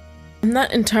 I'm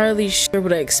not entirely sure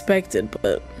what I expected,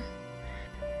 but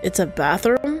it's a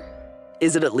bathroom?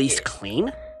 Is it at least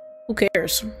clean? Who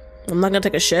cares? I'm not gonna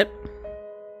take a shit.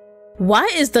 Why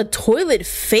is the toilet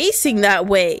facing that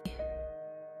way?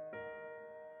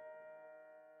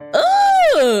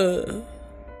 Ugh!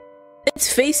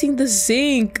 It's facing the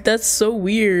sink. That's so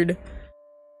weird.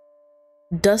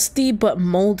 Dusty but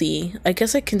moldy. I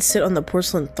guess I can sit on the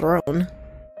porcelain throne.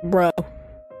 Bro.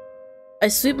 I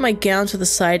sweep my gown to the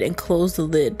side and close the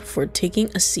lid before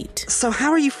taking a seat. So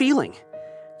how are you feeling?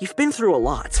 You've been through a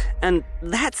lot, and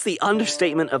that's the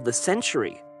understatement of the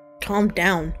century. Calm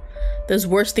down. There's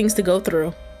worse things to go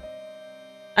through.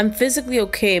 I'm physically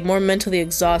okay, more mentally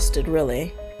exhausted,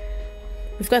 really.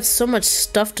 We've got so much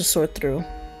stuff to sort through.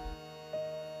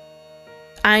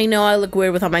 I know I look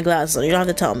weird without my glasses on, you don't have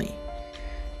to tell me.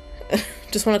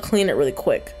 Just want to clean it really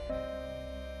quick.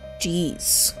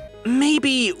 Jeez.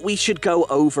 Maybe we should go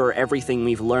over everything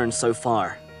we've learned so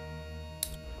far.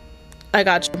 I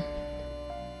got you.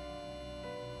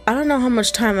 I don't know how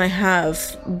much time I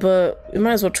have, but we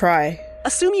might as well try.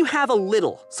 Assume you have a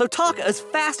little, so talk as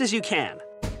fast as you can.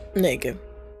 Naked.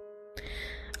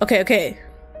 Okay.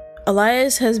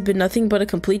 Elias has been nothing but a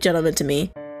complete gentleman to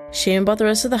me. Shame about the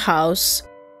rest of the house,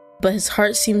 but his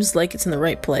heart seems like it's in the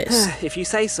right place. If you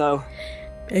say so.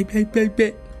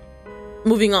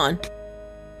 Moving on.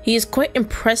 He is quite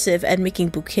impressive at making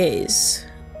bouquets.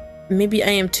 Maybe I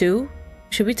am too?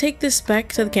 Should we take this back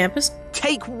to the campus?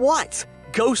 Take what?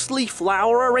 Ghostly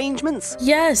flower arrangements?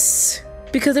 Yes,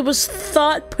 because there was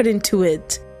thought put into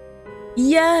it.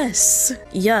 Yes.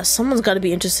 Yeah, someone's got to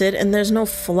be interested, and there's no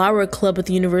flower club at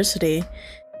the university.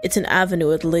 It's an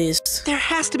avenue at least. There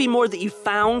has to be more that you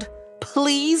found.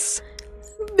 Please?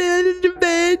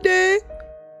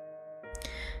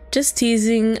 Just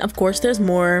teasing. Of course there's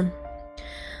more.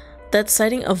 That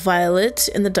sighting of Violet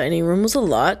in the dining room was a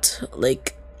lot.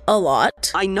 Like, a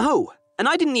lot. I know, and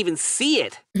I didn't even see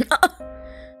it.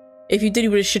 If you did, you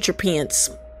would have shit your pants.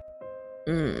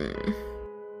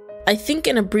 I think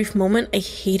in a brief moment, I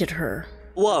hated her.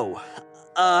 Whoa.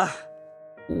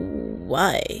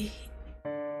 Why?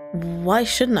 Why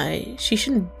shouldn't I? She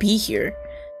shouldn't be here.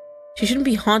 She shouldn't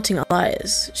be haunting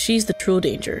Elias. She's the true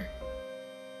danger.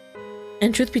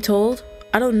 And truth be told,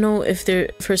 I don't know if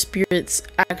her spirit's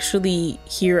actually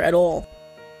here at all.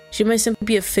 She might simply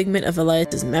be a figment of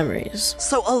Elias's memories.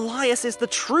 So Elias is the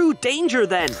true danger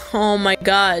then? Oh my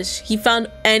gosh, he found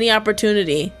any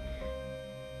opportunity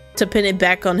to pin it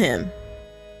back on him.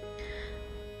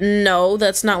 No,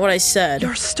 that's not what I said.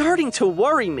 You're starting to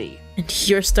worry me. And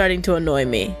you're starting to annoy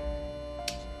me.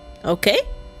 Okay?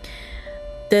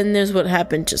 Then there's what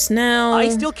happened just now. I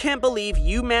still can't believe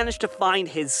you managed to find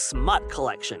his smut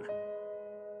collection.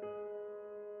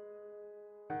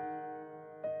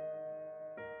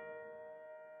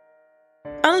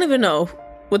 I don't even know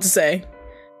what to say.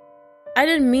 I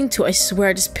didn't mean to, I swear.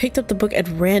 I just picked up the book at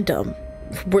random.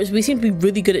 We seem to be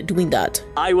really good at doing that.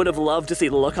 I would have loved to see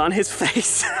the look on his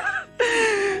face.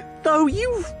 Though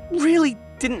you really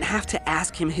didn't have to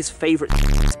ask him his favorite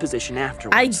position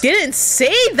afterwards. I didn't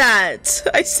say that!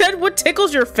 I said what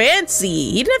tickles your fancy.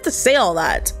 You didn't have to say all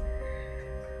that.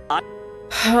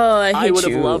 I hate would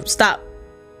you. have loved... Stop.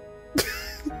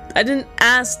 I didn't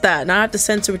ask that. Now I have to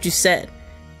censor what you said.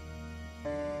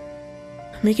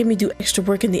 Making me do extra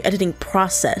work in the editing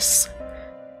process.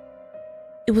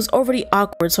 It was already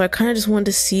awkward, so I kind of just wanted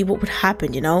to see what would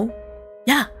happen, you know?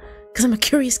 Yeah, because I'm a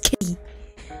curious kitty.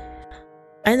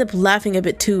 I ended up laughing a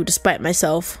bit too, despite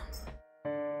myself.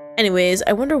 Anyways,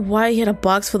 I wonder why he had a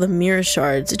box full of mirror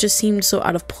shards. It just seemed so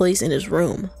out of place in his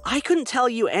room. I couldn't tell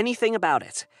you anything about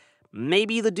it.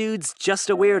 Maybe the dude's just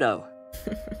a weirdo.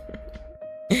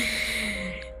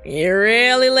 You're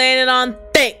really laying it on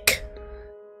thick.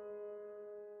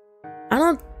 I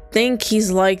don't think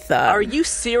he's like that. Are you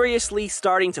seriously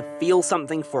starting to feel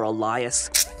something for Elias?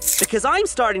 Because I'm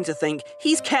starting to think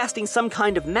he's casting some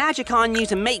kind of magic on you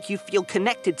to make you feel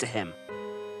connected to him.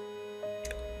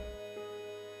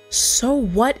 So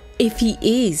what if he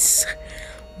is?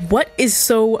 What is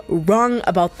so wrong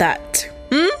about that?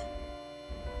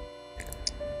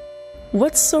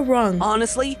 What's so wrong?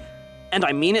 Honestly, and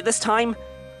I mean it this time,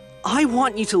 I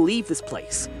want you to leave this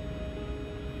place.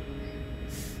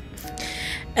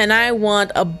 And I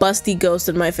want a busty ghost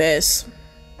in my face.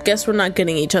 Guess we're not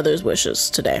getting each other's wishes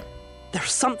today.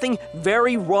 There's something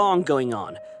very wrong going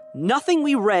on. Nothing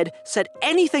we read said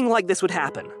anything like this would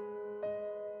happen.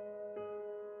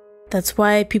 That's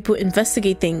why people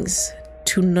investigate things,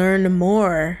 to learn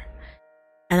more.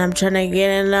 And I'm trying to get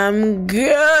in them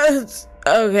good.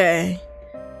 Okay,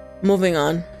 moving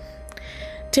on.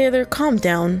 Taylor, calm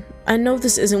down. I know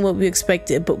this isn't what we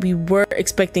expected, but we were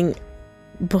expecting...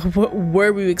 But what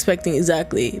were we expecting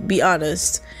exactly? Be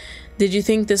honest. Did you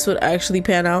think this would actually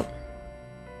pan out?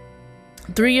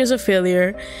 3 years of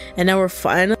failure, and now we're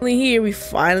finally here. We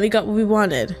finally got what we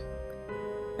wanted.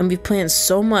 And we planned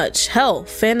so much, hell,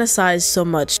 fantasized so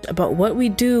much about what we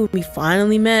do. We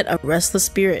finally met a restless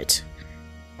spirit.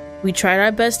 We tried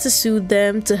our best to soothe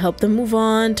them, to help them move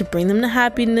on, to bring them the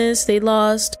happiness they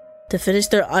lost, to finish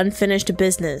their unfinished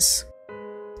business.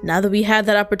 Now that we have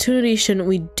that opportunity, shouldn't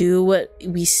we do what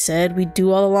we said we'd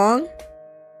do all along?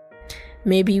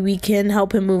 Maybe we can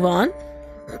help him move on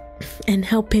and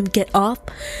help him get off.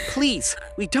 Please,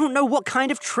 we don't know what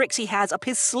kind of tricks he has up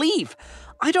his sleeve.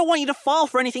 I don't want you to fall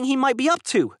for anything he might be up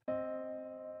to.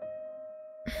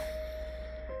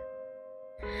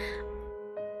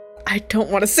 I don't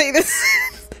want to say this.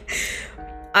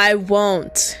 I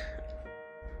won't.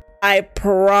 I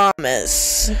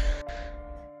promise.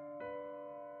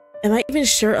 Am I even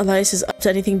sure Elias is up to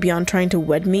anything beyond trying to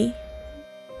wed me?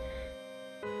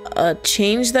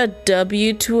 Change that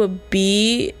W to a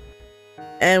B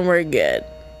and we're good.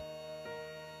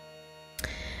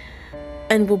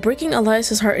 And will breaking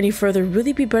Elias's heart any further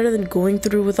really be better than going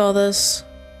through with all this?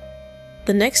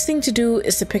 The next thing to do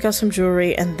is to pick out some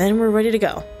jewelry and then we're ready to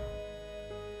go.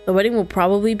 The wedding will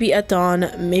probably be at dawn,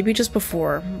 maybe just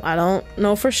before. I don't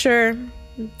know for sure.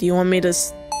 Do you want me to...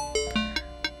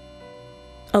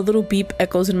 A little beep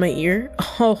echoes in my ear.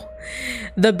 Oh,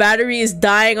 the battery is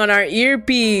dying on our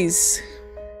earpiece.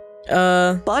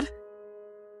 Bud?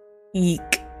 Eek.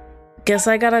 Guess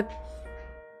I gotta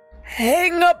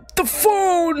hang up the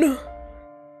phone.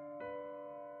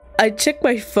 I check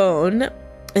my phone,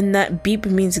 and that beep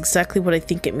means exactly what I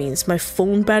think it means. My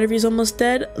phone battery is almost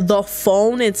dead. The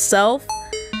phone itself?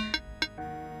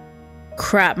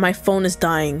 Crap, my phone is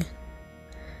dying.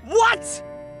 What?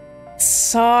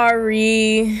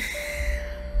 Sorry.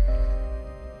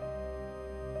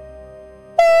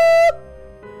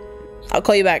 I'll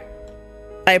call you back.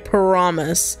 I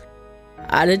promise.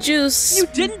 Out of juice. You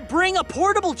didn't bring a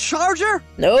portable charger?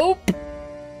 Nope.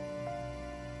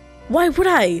 Why would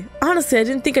I? Honestly, I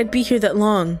didn't think I'd be here that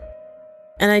long.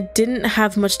 And I didn't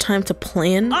have much time to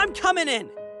plan. I'm coming in.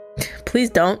 Please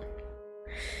don't.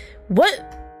 What?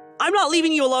 I'm not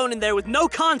leaving you alone in there with no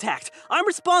contact. I'm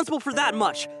responsible for that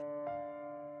much.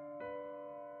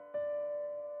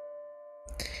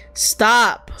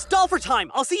 Stop. Stall for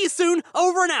time. I'll see you soon.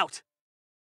 Over and out.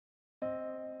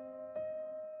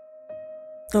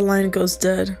 The line goes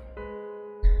dead.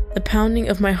 The pounding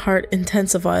of my heart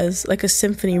intensifies like a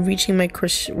symphony reaching a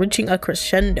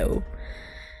crescendo.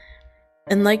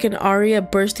 And like an aria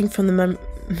bursting from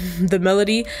the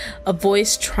melody, a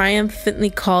voice triumphantly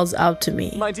calls out to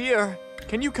me. My dear,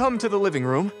 can you come to the living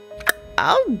room?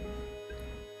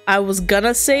 I was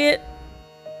gonna say it,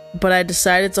 but I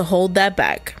decided to hold that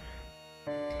back.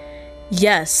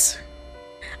 Yes,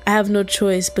 I have no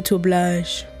choice but to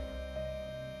oblige.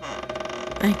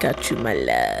 I got you, my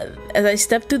love. As I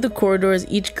step through the corridors,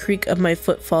 each creak of my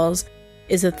footfalls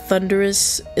is as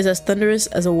thunderous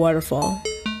as a waterfall.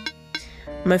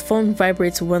 My phone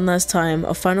vibrates one last time,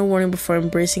 a final warning before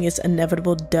embracing its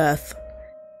inevitable death.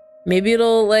 Maybe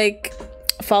it'll, like,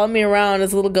 follow me around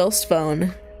as a little ghost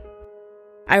phone.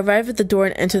 I arrive at the door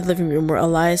and enter the living room where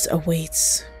Elias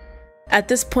awaits. At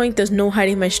this point, there's no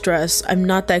hiding my stress. I'm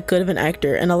not that good of an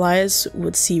actor, and Elias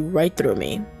would see right through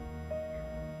me.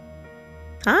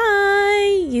 Hi,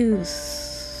 you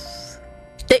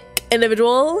thick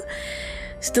individual.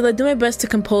 Still, I do my best to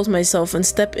compose myself and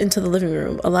step into the living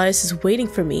room. Elias is waiting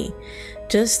for me,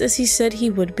 just as he said he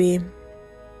would be.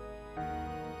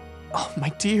 Oh, my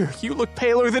dear, you look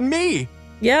paler than me.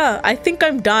 Yeah, I think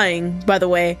I'm dying, by the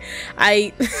way.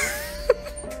 I've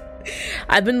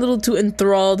been a little too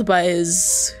enthralled by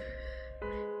his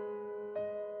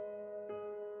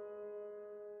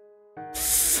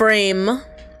frame.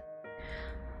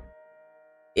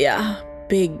 Yeah,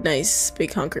 big, nice,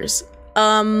 big hunkers.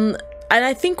 And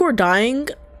I think we're dying.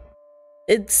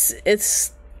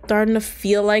 It's starting to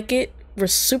feel like it. We're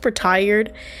super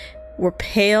tired. We're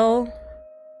pale.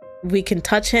 We can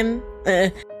touch him.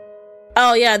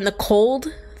 Oh yeah, and the cold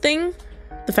thing.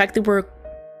 The fact that we're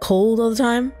cold all the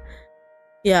time.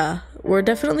 Yeah, we're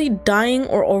definitely dying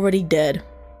or already dead.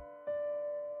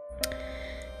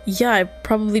 Yeah, I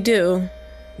probably do.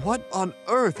 What on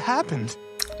earth happened?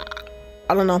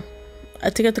 I don't know. I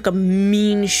think I took a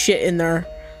mean shit in there.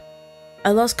 I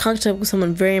lost contact with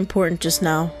someone very important just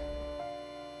now.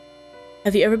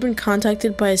 Have you ever been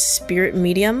contacted by a spirit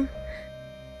medium?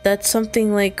 That's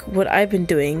something like what I've been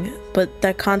doing, but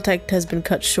that contact has been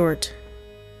cut short.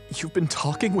 You've been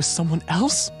talking with someone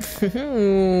else?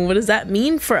 What does that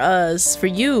mean for us? For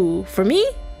you? For me?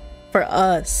 For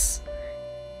us.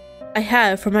 I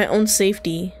have, for my own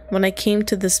safety, when I came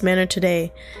to this manor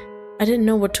today, I didn't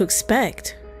know what to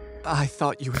expect. I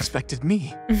thought you expected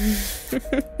me.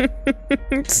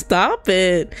 Stop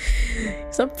it.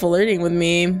 Stop flirting with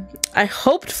me. I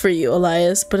hoped for you,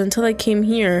 Elias, but until I came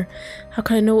here, how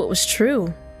could I know what was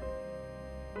true?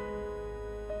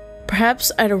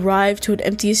 Perhaps I'd arrived to an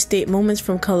empty estate moments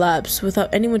from collapse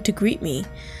without anyone to greet me.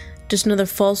 Just another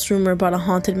false rumor about a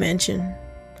haunted mansion.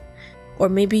 Or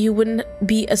maybe you wouldn't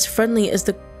be as friendly as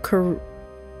the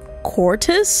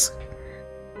Cortis?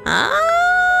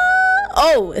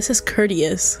 Oh, it says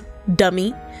courteous.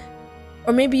 Dummy.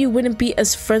 Or maybe you wouldn't be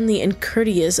as friendly and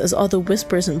courteous as all the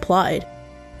whispers implied.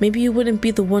 Maybe you wouldn't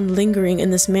be the one lingering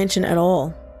in this mansion at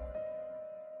all.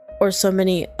 Or so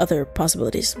many other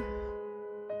possibilities.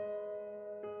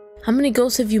 How many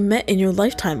ghosts have you met in your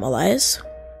lifetime, Elias?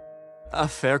 A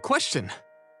fair question.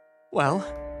 Well,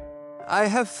 I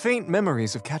have faint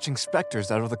memories of catching specters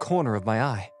out of the corner of my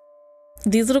eye.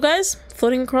 These little guys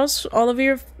floating across all of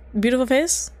your beautiful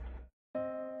face?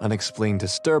 Unexplained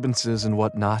disturbances and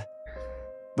whatnot.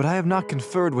 But I have not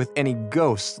conferred with any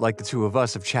ghosts like the two of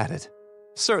us have chatted.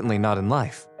 Certainly not in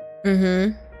life.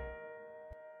 Mm-hmm.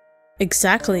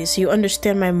 Exactly, so you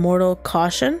understand my mortal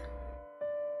caution?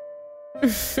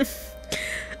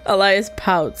 Elias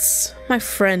pouts. My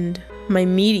friend, my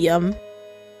medium,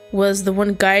 was the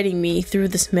one guiding me through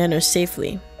this manor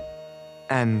safely.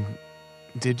 And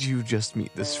did you just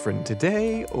meet this friend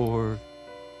today, or...?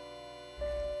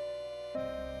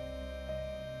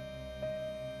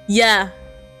 Yeah.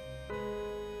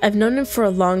 I've known him for a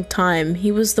long time.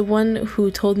 He was the one who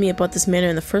told me about this manor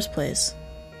in the first place.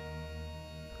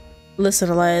 Listen,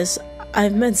 Elias,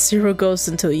 I've met 0 ghosts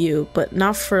until you, but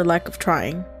not for lack of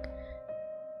trying.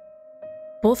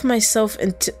 Both myself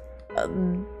and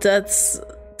that's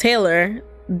Taylor,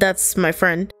 that's my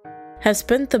friend, have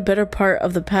spent the better part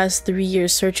of the past 3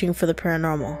 years searching for the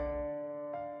paranormal.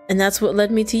 And that's what led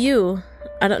me to you.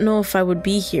 I don't know if I would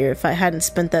be here if I hadn't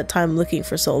spent that time looking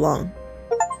for so long.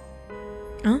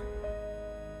 Huh?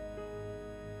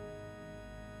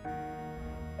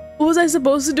 Was I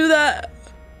supposed to do that?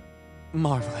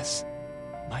 Marvelous.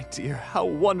 My dear, how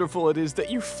wonderful it is that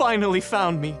you finally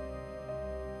found me.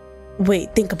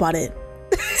 Wait, think about it.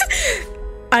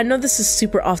 I know this is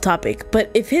super off topic, but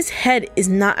if his head is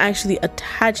not actually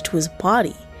attached to his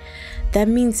body, that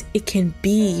means it can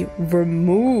be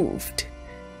removed.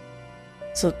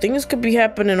 So things could be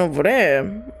happening over there,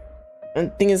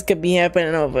 and things could be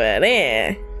happening over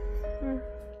there.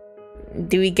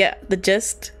 Do we get the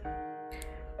gist?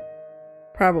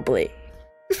 Probably.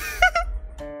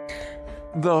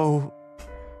 Though,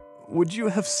 would you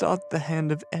have sought the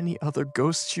hand of any other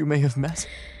ghosts you may have met?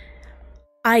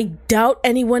 I doubt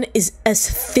anyone is as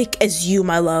thick as you,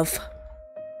 my love.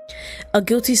 A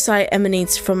guilty sigh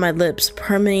emanates from my lips,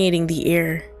 permeating the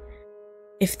air.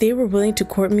 If they were willing to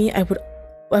court me, I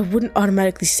wouldn't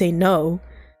automatically say no.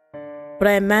 But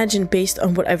I imagine, based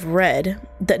on what I've read,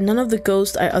 that none of the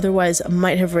ghosts I otherwise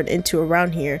might have run into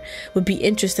around here would be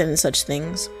interested in such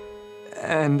things.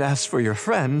 And as for your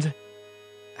friend,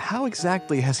 how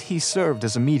exactly has he served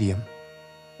as a medium?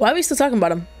 Why are we still talking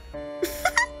about him?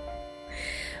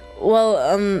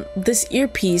 Well, this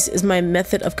earpiece is my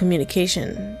method of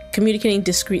communicating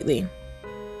discreetly.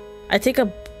 I take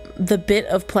the bit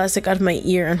of plastic out of my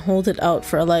ear and hold it out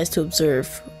for Elias to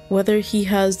observe. Whether he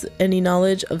has any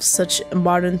knowledge of such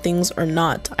modern things or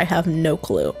not, I have no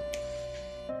clue.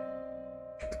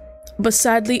 But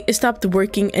sadly, it stopped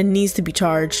working and needs to be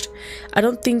charged. I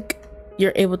don't think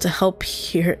you're able to help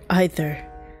here either.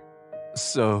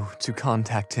 So, to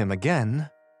contact him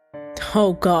again...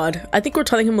 Oh god, I think we're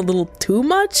telling him a little too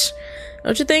much,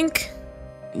 don't you think?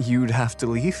 You'd have to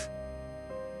leave?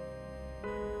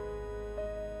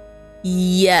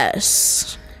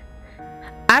 Yes.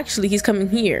 Actually, he's coming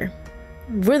here.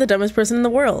 We're the dumbest person in the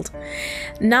world.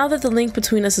 Now that the link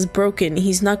between us is broken,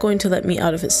 he's not going to let me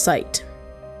out of his sight.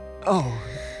 Oh,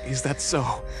 is that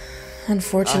so?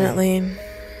 Unfortunately.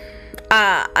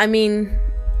 I mean,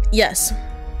 yes.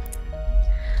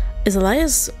 Is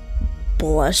Elias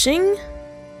blushing?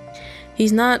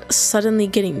 He's not suddenly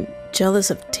getting jealous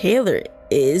of Taylor,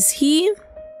 is he?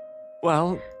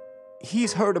 Well,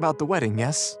 he's heard about the wedding,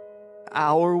 yes?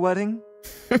 Our wedding?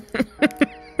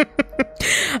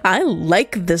 I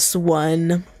like this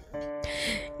one.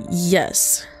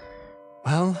 Yes.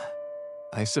 Well,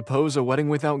 I suppose a wedding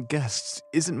without guests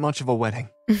isn't much of a wedding.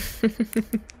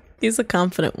 He's a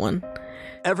confident one.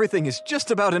 Everything is just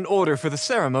about in order for the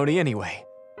ceremony anyway.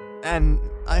 And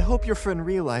I hope your friend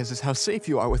realizes how safe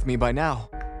you are with me by now.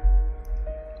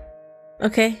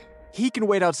 Okay. He can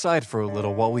wait outside for a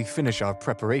little while we finish our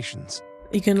preparations.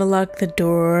 You gonna lock the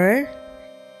door?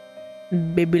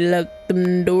 Baby, lock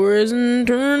them doors and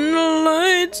turn the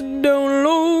lights down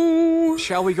low.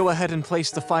 Shall we go ahead and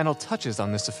place the final touches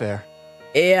on this affair?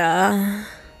 Yeah.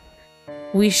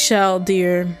 We shall,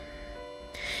 dear.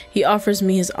 He offers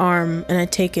me his arm, and I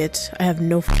take it. I have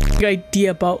no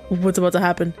idea about what's about to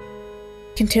happen.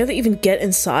 Can Taylor even get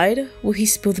inside? Will he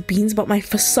spill the beans about my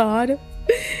facade?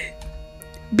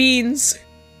 Beans.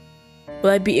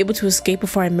 Will I be able to escape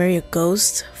before I marry a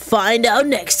ghost? Find out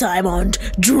next time on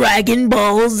Dragon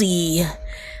Ball Z.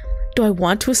 Do I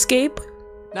want to escape?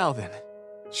 Now then,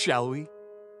 shall we?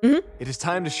 Mm-hmm. It is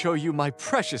time to show you my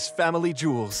precious family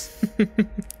jewels.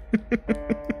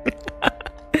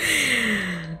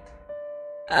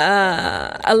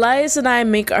 Elias and I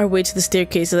make our way to the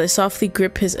staircase as I softly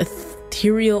grip his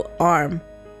ethereal arm.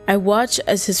 I watch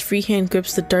as his free hand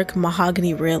grips the dark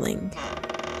mahogany railing.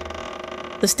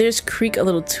 The stairs creak a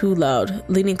little too loud.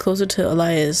 Leaning closer to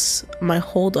Elias, my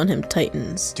hold on him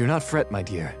tightens. Do not fret, my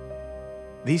dear.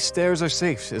 These stairs are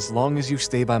safe as long as you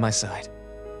stay by my side.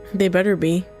 They better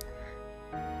be.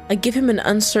 I give him an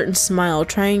uncertain smile,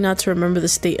 trying not to remember the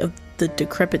state of the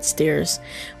decrepit stairs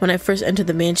when I first entered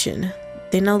the mansion.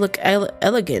 They now look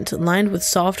elegant, lined with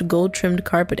soft gold-trimmed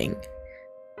carpeting.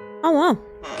 Oh wow.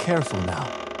 Careful now.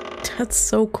 That's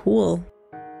so cool.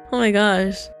 Oh my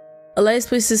gosh. Elias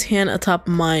places his hand atop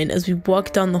mine as we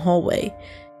walk down the hallway.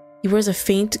 He wears a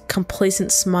faint,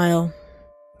 complacent smile.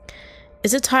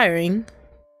 Is it tiring?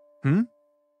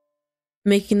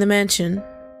 Making the mansion?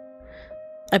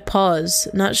 I pause,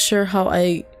 not sure how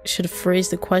I should phrase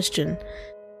the question.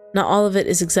 Not all of it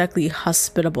is exactly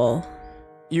hospitable.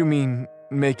 You mean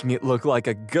making it look like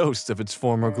a ghost of its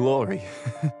former glory?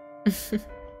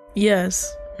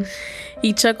 Yes.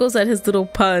 He chuckles at his little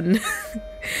pun.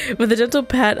 With a gentle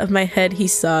pat of my head, he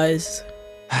sighs.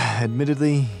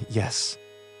 Admittedly, yes.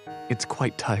 It's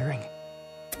quite tiring.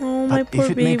 Oh, my but poor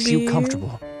if it baby. makes you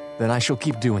comfortable, then I shall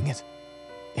keep doing it.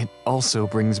 It also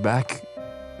brings back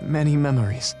many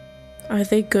memories. Are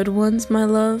they good ones, my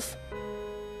love?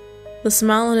 The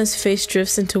smile on his face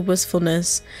drifts into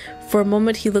wistfulness. For a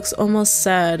moment, he looks almost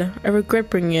sad. I regret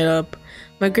bringing it up.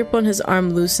 My grip on his arm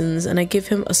loosens, and I give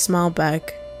him a smile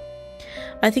back.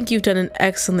 I think you've done an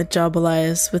excellent job,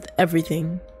 Elias, with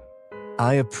everything.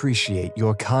 I appreciate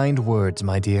your kind words,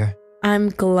 my dear. I'm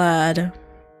glad.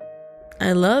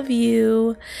 I love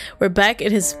you. We're back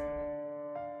at his...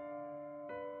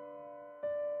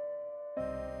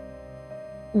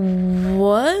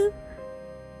 What?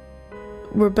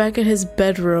 We're back at his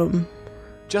bedroom.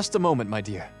 Just a moment, my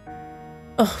dear.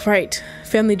 Oh, right.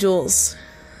 Family jewels.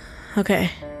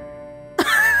 Okay.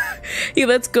 He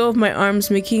lets go of my arms,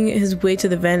 making his way to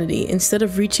the vanity. Instead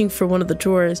of reaching for one of the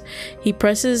drawers, he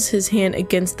presses his hand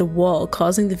against the wall,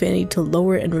 causing the vanity to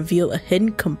lower and reveal a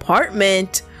hidden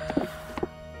compartment.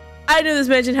 I knew this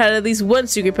mansion had at least one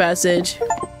secret passage.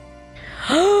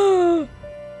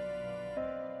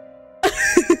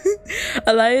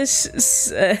 Elias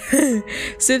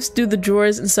sifts through the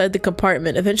drawers inside the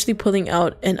compartment, eventually pulling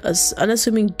out an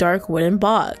unassuming dark wooden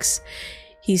box.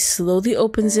 He slowly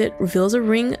opens it, reveals a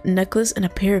ring, necklace, and a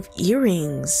pair of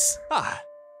earrings. Ah,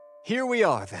 here we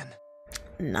are then.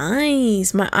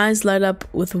 Nice. My eyes light up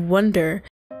with wonder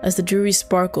as the jewelry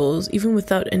sparkles, even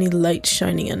without any light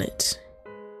shining on it.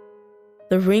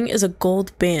 The ring is a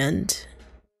gold band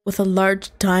with a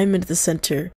large diamond at the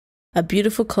center, a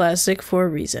beautiful classic for a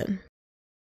reason.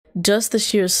 Just the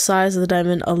sheer size of the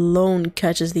diamond alone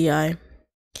catches the eye.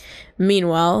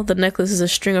 Meanwhile, the necklace is a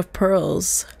string of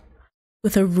pearls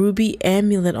with a ruby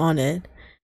amulet on it,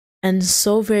 and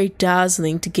so very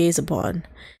dazzling to gaze upon.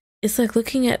 It's like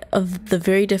looking at the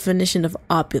very definition of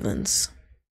opulence.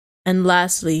 And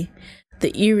lastly,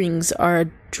 the earrings are a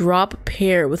drop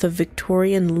pair with a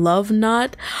Victorian love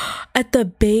knot at the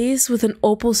base with an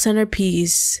opal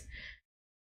centerpiece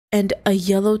and a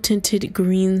yellow tinted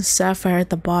green sapphire at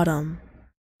the bottom.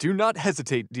 Do not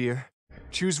hesitate, dear.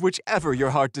 Choose whichever your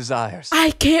heart desires.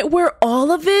 I can't wear all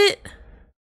of it?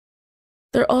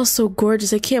 They're all so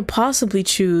gorgeous, I can't possibly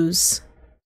choose.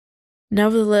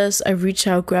 Nevertheless, I reach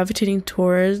out, gravitating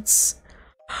towards...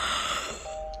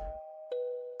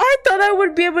 I thought I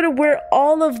would be able to wear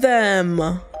all of them!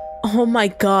 Oh my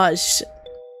gosh.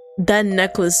 That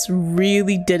necklace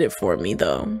really did it for me,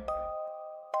 though.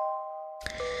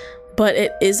 But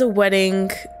it is a wedding.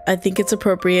 I think it's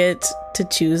appropriate to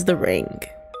choose the ring.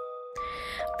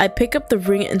 I pick up the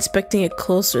ring, inspecting it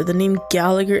closer. The name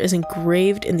Gallagher is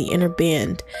engraved in the inner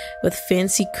band with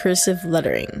fancy cursive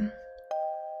lettering.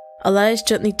 Elias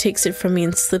gently takes it from me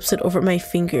and slips it over my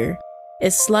finger.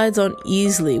 It slides on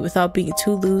easily without being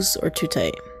too loose or too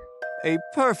tight. A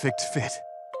perfect fit.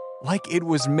 Like it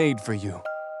was made for you.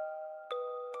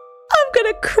 I'm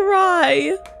gonna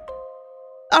cry.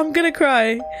 I'm gonna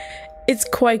cry. It's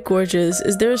quite gorgeous.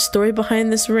 Is there a story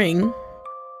behind this ring?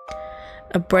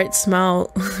 A bright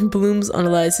smile blooms on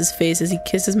Elias's face as he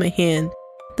kisses my hand,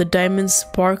 the diamonds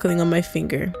sparkling on my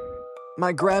finger.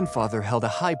 My grandfather held a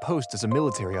high post as a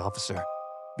military officer,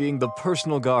 being the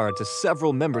personal guard to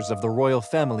several members of the royal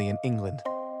family in England.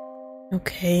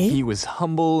 Okay. He was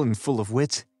humble and full of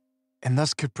wit, and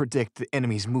thus could predict the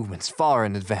enemy's movements far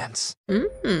in advance.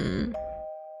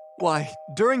 Why,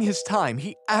 during his time,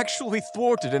 he actually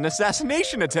thwarted an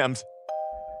assassination attempt.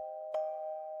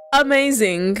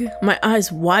 Amazing. My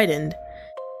eyes widened.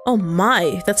 Oh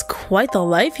my, that's quite the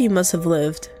life he must have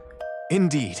lived.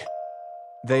 Indeed.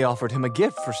 They offered him a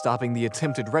gift for stopping the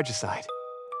attempted regicide,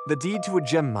 the deed to a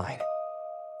gem mine.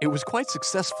 It was quite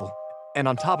successful, and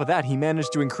on top of that, he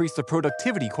managed to increase the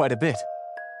productivity quite a bit.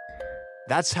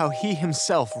 That's how he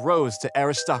himself rose to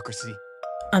aristocracy.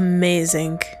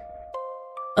 Amazing.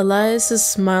 Elias's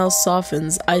smile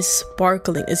softens, eyes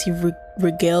sparkling as he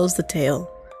regales the tale.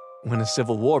 When a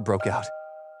civil war broke out,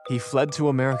 he fled to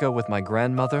America with my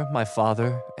grandmother, my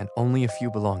father, and only a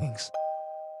few belongings.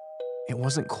 It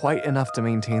wasn't quite enough to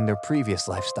maintain their previous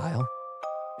lifestyle,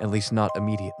 at least not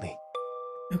immediately.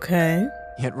 Okay.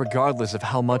 Yet regardless of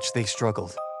how much they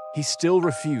struggled, he still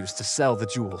refused to sell the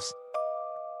jewels.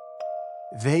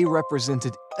 They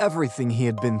represented everything he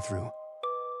had been through,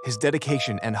 his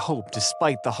dedication and hope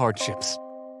despite the hardships.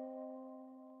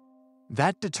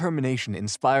 That determination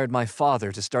inspired my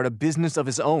father to start a business of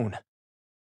his own.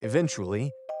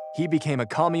 Eventually, he became a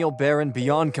cameo baron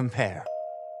beyond compare.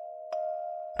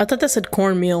 I thought that said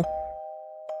cornmeal.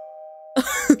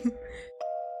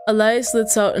 Elias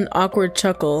lets out an awkward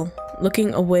chuckle,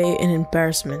 looking away in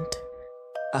embarrassment.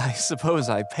 I suppose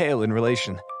I pale in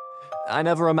relation. I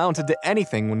never amounted to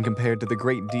anything when compared to the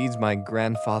great deeds my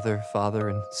grandfather, father,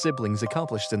 and siblings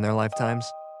accomplished in their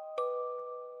lifetimes.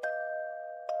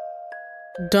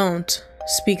 Don't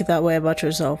speak that way about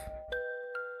yourself.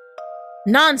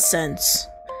 Nonsense!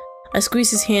 I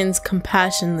squeeze his hands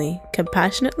compassionately.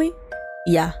 Compassionately?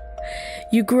 Yeah.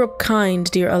 You grew up kind,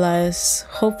 dear Elias,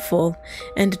 hopeful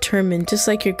and determined, just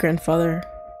like your grandfather.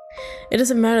 It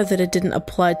doesn't matter that it didn't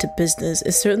apply to business,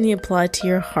 it certainly applied to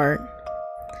your heart.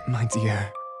 My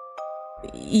dear.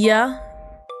 Yeah?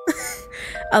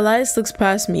 Elias looks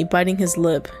past me, biting his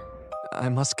lip. I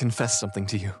must confess something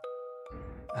to you.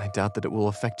 I doubt that it will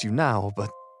affect you now, but...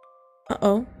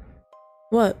 Uh-oh.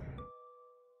 What?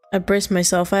 I brace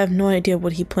myself. I have no idea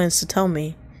what he plans to tell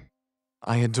me.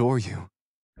 I adore you,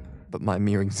 but my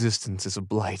mere existence is a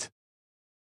blight.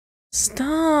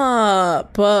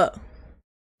 Stop!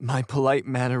 My polite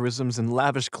mannerisms and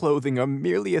lavish clothing are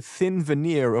merely a thin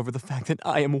veneer over the fact that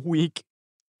I am weak,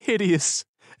 hideous,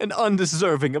 and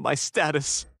undeserving of my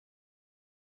status.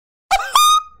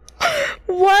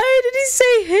 Why did he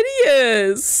say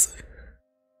hideous?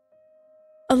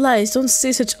 Elias, don't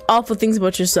say such awful things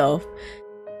about yourself.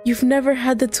 You've never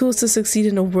had the tools to succeed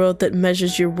in a world that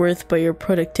measures your worth by your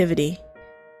productivity.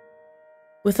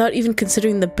 Without even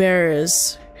considering the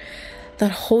barriers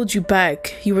that hold you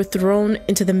back, you were thrown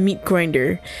into the meat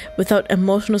grinder without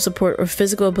emotional support or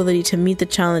physical ability to meet the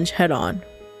challenge head on.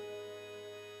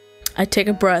 I take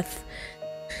a breath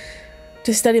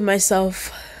to steady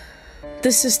myself.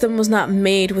 This system was not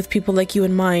made with people like you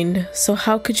in mind, so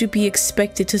how could you be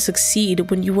expected to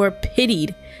succeed when you are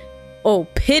pitted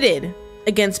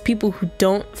against people who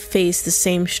don't face the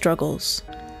same struggles?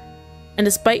 And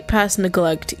despite past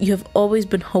neglect, you have always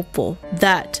been hopeful.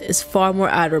 That is far more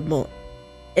admirable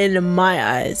in my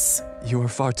eyes. You are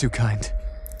far too kind.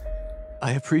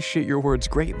 I appreciate your words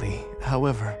greatly,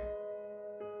 however...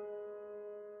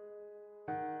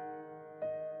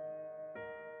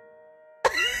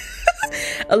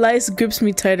 Elias grips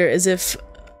me tighter as if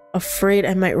afraid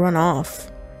I might run off.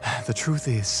 The truth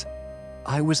is,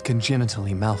 I was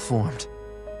congenitally malformed.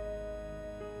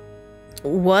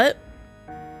 What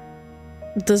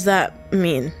does that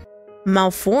mean?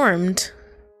 Malformed?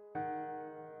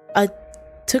 I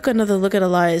took another look at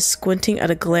Elias, squinting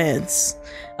at a glance.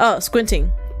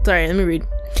 Squinting. Sorry, let me read.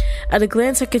 At a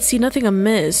glance, I could see nothing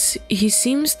amiss. He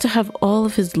seems to have all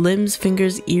of his limbs,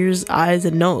 fingers, ears, eyes,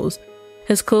 and nose.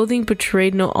 His clothing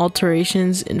portrayed no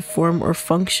alterations in form or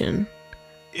function.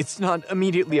 It's not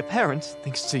immediately apparent,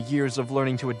 thanks to years of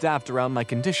learning to adapt around my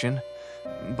condition,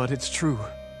 but it's true.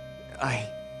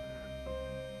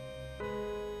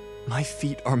 My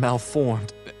feet are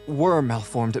were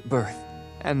malformed at birth,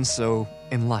 and so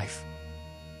in life.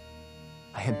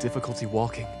 I had difficulty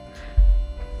walking.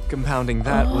 Compounding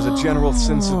that was a general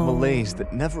sense of malaise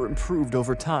that never improved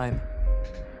over time.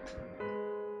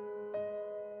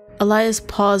 Elias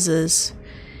pauses,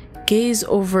 gaze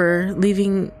over,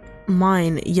 leaving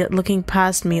mine, yet looking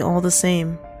past me all the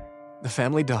same. The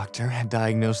family doctor had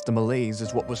diagnosed the malaise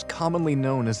as what was commonly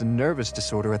known as a nervous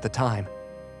disorder at the time,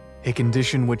 a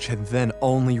condition which had then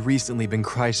only recently been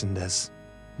christened as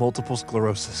multiple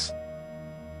sclerosis.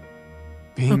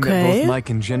 Being that both my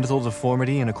congenital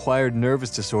deformity and acquired nervous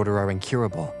disorder are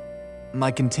incurable, my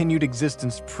continued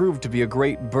existence proved to be a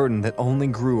great burden that only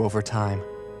grew over time.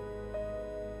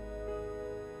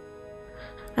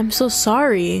 I'm so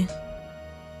sorry.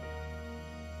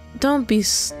 Don't be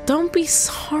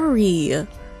sorry.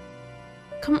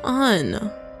 Come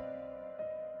on.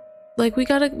 Like, we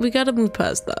gotta move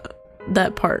past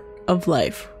that part of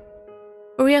life.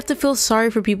 Or we have to feel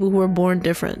sorry for people who are born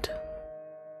different.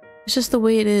 It's just the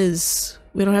way it is.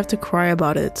 We don't have to cry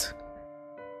about it.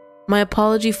 My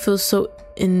apology feels so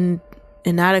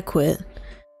inadequate.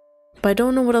 But I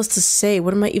don't know what else to say.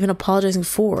 What am I even apologizing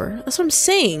for? That's what I'm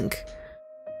saying.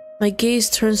 My gaze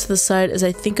turns to the side as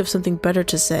I think of something better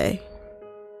to say.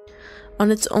 On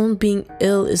its own, being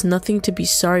ill is nothing to be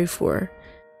sorry for.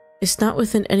 It's not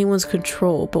within anyone's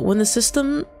control, but when the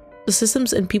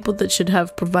systems and people that should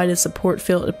have provided support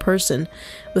fail a person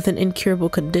with an incurable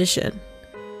condition,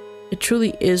 it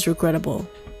truly is regrettable.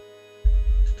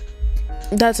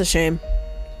 That's a shame.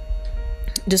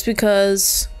 Just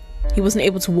because he wasn't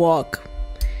able to walk,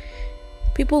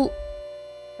 people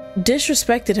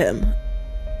disrespected him.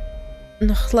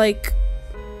 Like,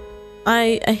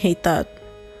 I hate that.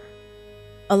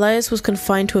 Elias was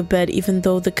confined to a bed even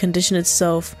though the condition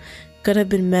itself could have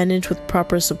been managed with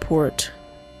proper support.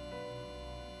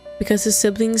 Because his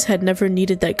siblings had never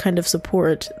needed that kind of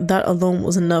support, that alone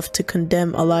was enough to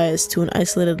condemn Elias to an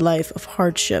isolated life of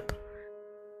hardship.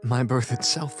 My birth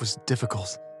itself was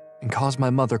difficult and caused my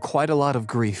mother quite a lot of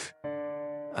grief.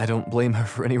 I don't blame her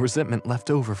for any resentment left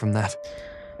over from that.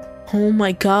 Oh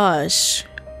my gosh.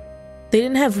 They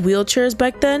didn't have wheelchairs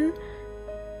back then?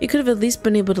 You could have at least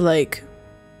been able to, like,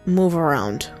 move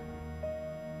around.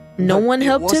 No one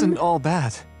helped him? It wasn't all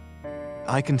bad.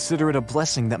 I consider it a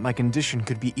blessing that my condition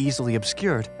could be easily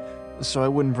obscured, so I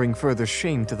wouldn't bring further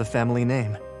shame to the family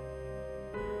name.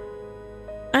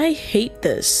 I hate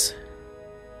this.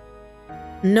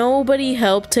 Nobody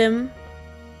helped him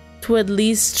to at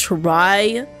least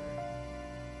try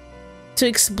to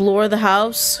explore the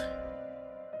house.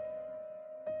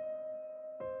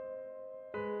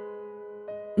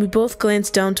 We both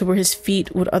glanced down to where his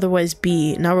feet would otherwise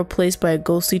be, now replaced by a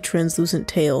ghostly translucent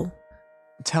tail.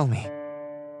 Tell me,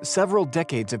 several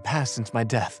decades have passed since my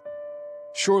death.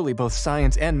 Surely both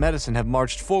science and medicine have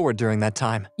marched forward during that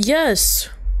time. Yes.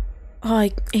 Oh,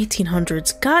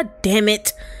 1800s. God damn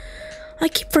it. I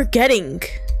keep forgetting.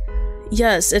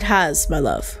 Yes, it has, my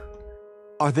love.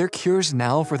 Are there cures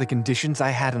now for the conditions I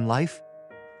had in life?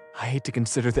 I hate to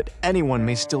consider that anyone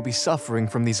may still be suffering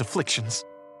from these afflictions.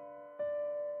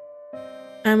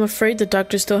 I'm afraid the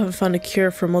doctors still haven't found a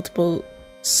cure for multiple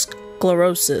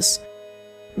sclerosis.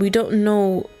 We don't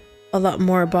know a lot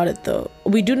more about it though.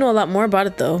 We do know a lot more about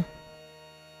it though.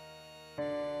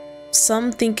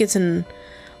 Some think it's an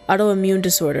autoimmune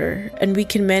disorder, and we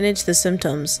can manage the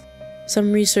symptoms.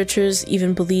 Some researchers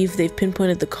even believe they've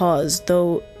pinpointed the cause,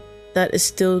 though that is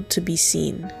still to be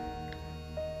seen.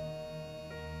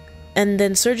 And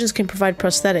then surgeons can provide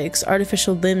prosthetics,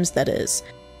 artificial limbs that is.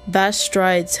 Vast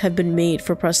strides have been made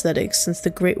for prosthetics since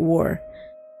the Great War.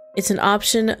 It's an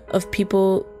option of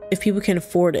people if people can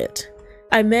afford it.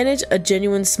 I manage a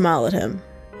genuine smile at him.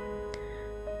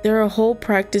 There are whole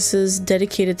practices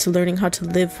dedicated to learning how to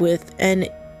live with and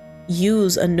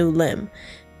use a new limb.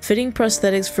 Fitting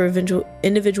prosthetics for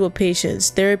individual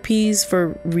patients, therapies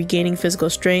for regaining physical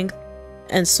strength,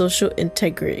 and social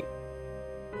integration.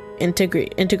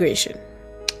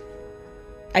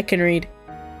 I can read.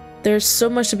 There's so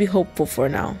much to be hopeful for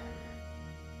now.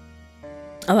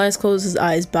 Elias closed his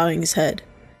eyes, bowing his head.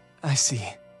 I see.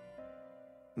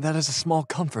 That is a small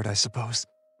comfort, I suppose.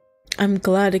 I'm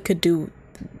glad it could do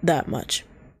that much.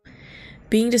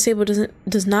 Being disabled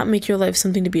does not make your life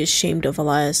something to be ashamed of,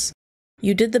 Elias.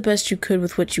 You did the best you could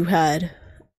with what you had,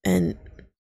 and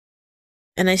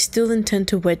I still intend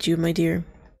to wed you, my dear.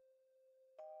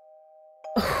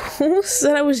 Who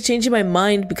said I was changing my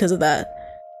mind because of that?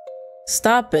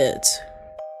 Stop it.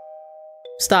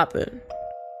 Stop it.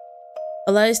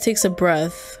 Elias takes a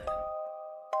breath.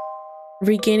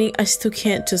 Regaining, I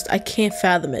can't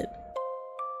fathom it.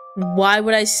 Why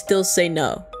would I still say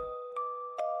no?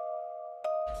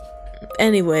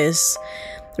 Anyways,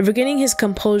 regaining his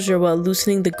composure while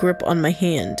loosening the grip on my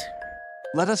hand.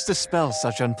 Let us dispel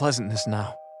such unpleasantness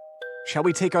now. Shall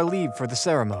we take our leave for the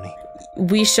ceremony?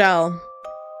 We shall.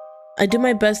 I do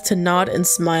my best to nod and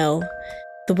smile,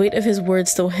 the weight of his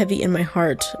words still heavy in my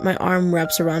heart. My arm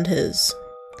wraps around his.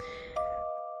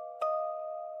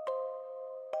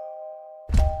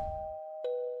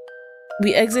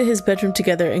 We exit his bedroom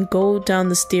together and go down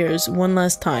the stairs one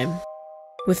last time,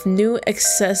 with my new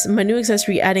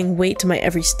accessory adding weight to my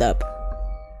every step.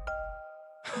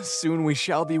 Soon we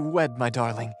shall be wed, my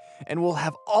darling, and we'll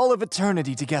have all of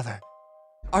eternity together.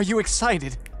 Are you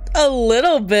excited? A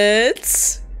little bit.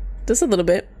 Just a little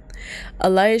bit.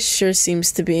 Elias sure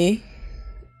seems to be.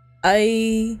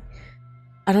 I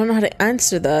don't know how to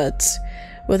answer that.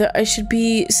 Whether I should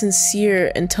be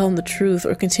sincere and tell him the truth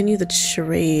or continue the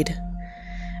charade.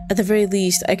 At the very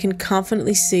least, I can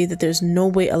confidently say that there's no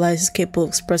way Elias is capable of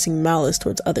expressing malice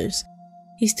towards others.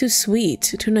 He's too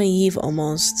sweet, too naive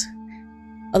almost.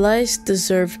 Elias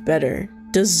deserves better,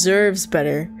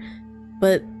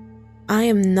 but I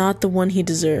am not the one he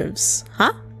deserves.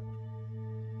 Huh?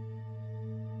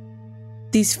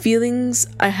 These feelings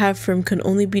I have for him can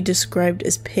only be described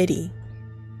as pity.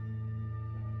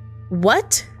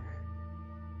 What?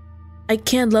 I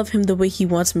can't love him the way he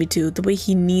wants me to, the way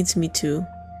he needs me to.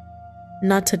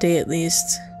 Not today, at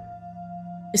least.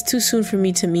 It's too soon for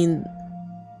me to mean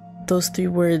those 3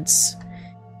 words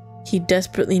he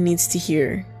desperately needs to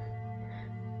hear.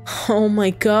 Oh my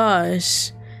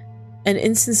gosh. An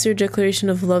insincere declaration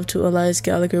of love to Elias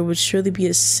Gallagher would surely be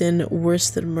a sin worse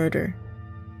than murder.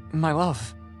 My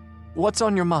love, what's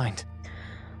on your mind?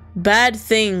 Bad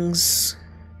things.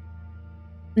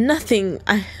 Nothing.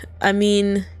 I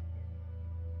mean,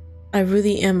 I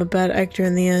really am a bad actor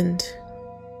in the end.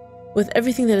 With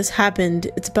everything that has happened,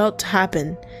 it's about to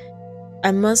happen.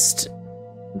 I must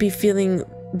be feeling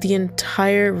the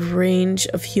entire range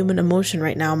of human emotion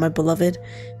right now, my beloved.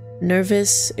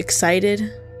 Nervous, excited,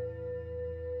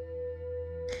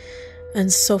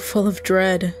 and so full of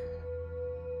dread.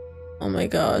 Oh my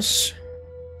gosh.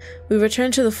 We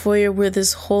return to the foyer where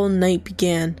this whole night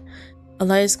began.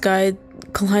 Elias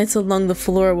glides along the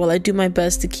floor while I do my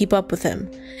best to keep up with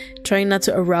him, trying not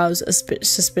to arouse a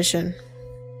suspicion.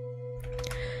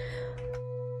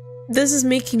 This is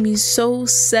making me so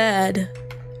sad.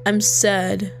 I'm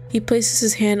sad. He places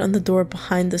his hand on the door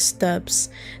behind the steps,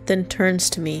 then turns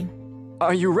to me.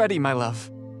 Are you ready, my love?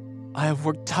 I have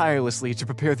worked tirelessly to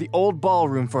prepare the old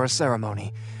ballroom for our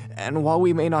ceremony, and while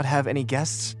we may not have any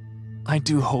guests, I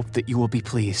do hope that you will be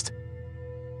pleased.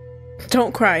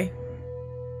 Don't cry.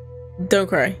 Don't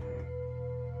cry.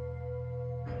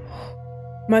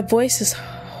 My voice is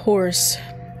hoarse,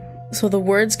 so the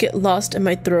words get lost in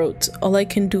my throat. All I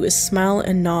can do is smile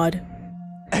and nod.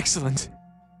 Excellent.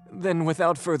 Then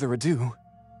without further ado...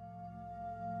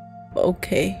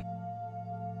 Okay.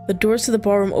 The doors to the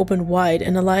ballroom open wide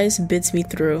and Elias bids me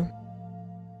through.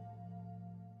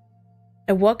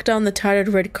 I walk down the tattered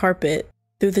red carpet,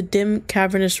 through the dim,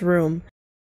 cavernous room.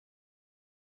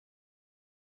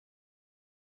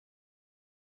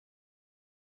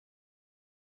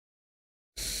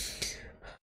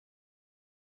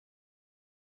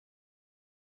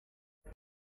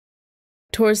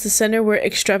 Towards the center where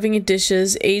extravagant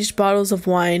dishes, aged bottles of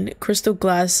wine, crystal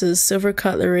glasses, silver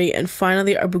cutlery, and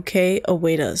finally our bouquet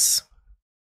await us.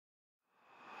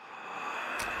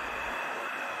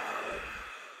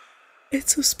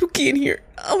 It's so spooky in here.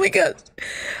 Oh my god.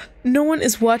 No one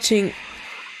is watching.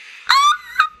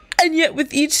 And yet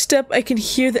with each step I can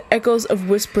hear the echoes of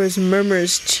whispers,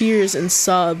 murmurs, cheers, and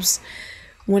sobs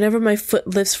whenever my foot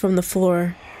lifts from the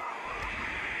floor.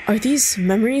 Are these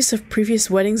memories of previous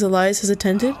weddings Elias has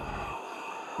attended?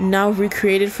 Now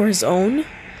recreated for his own?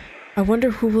 I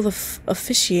wonder who will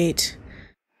officiate.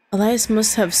 Elias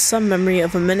must have some memory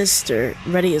of a minister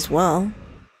ready as well.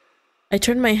 I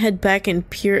turn my head back and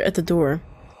peer at the door,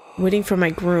 waiting for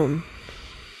my groom.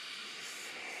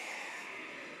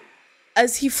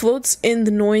 As he floats in,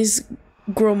 the noise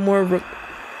grow more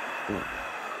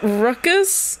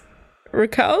raucous?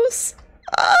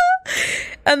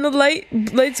 And the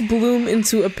lights bloom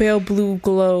into a pale blue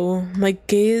glow. My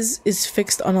gaze is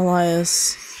fixed on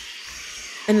Elias.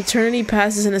 An eternity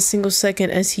passes in a single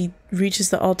second as he reaches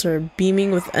the altar,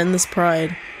 beaming with endless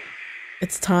pride.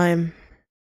 It's time.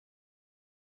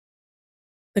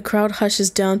 The crowd hushes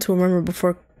down to a murmur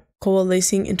before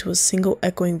coalescing into a single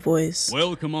echoing voice.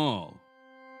 Welcome all.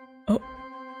 Oh.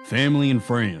 Family and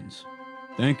friends,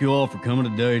 thank you all for coming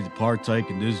today to partake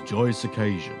in this joyous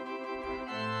occasion.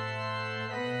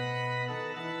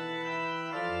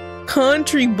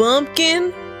 Country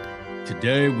bumpkin?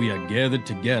 Today we are gathered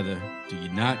together to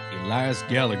unite Elias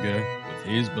Gallagher with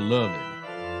his beloved.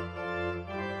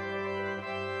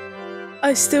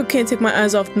 I still can't take my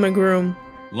eyes off my groom.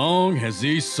 Long has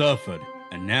he suffered,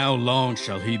 and now long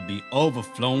shall he be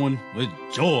overflowing with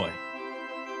joy.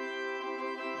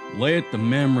 Let the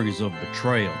memories of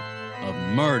betrayal, of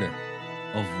murder,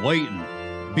 of waiting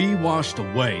be washed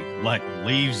away like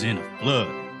leaves in a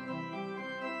flood.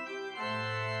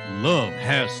 Love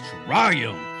has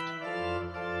triumphed.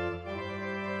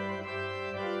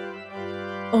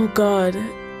 Oh God,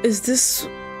 if this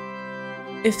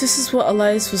is what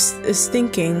Elias is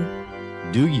thinking.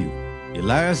 Do you,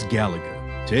 Elias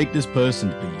Gallagher, take this person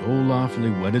to be your lawfully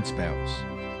wedded spouse,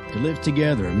 to live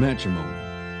together in matrimony,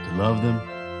 to love them,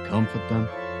 comfort them,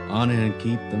 honor and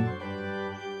keep them?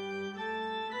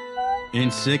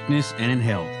 In sickness and in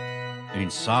health, in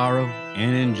sorrow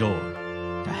and in joy,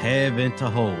 to have and to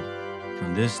hold,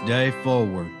 from this day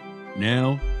forward,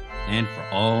 now and for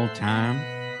all time.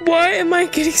 Why am I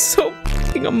getting so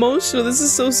fucking emotional? This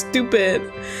is so stupid.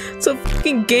 It's a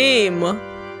fucking game.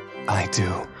 I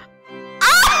do.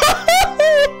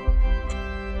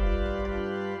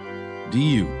 Do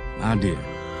you, my dear,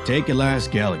 take Elias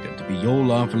Gallagher to be your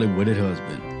lawfully wedded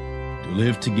husband, to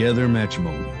live together in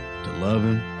matrimony, to love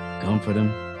him, comfort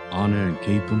him, honor and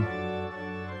keep him?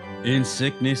 In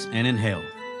sickness and in health,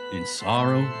 in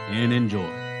sorrow and in joy,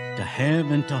 to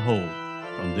have and to hold,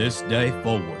 from this day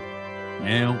forward,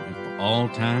 now and for all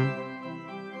time?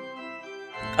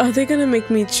 Are they gonna make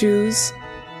me choose?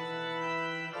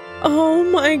 Oh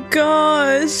my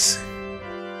gosh.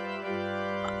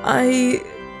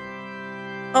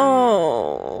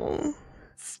 Oh.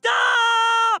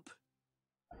 Stop!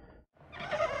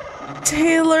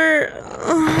 Taylor.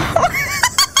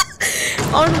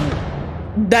 On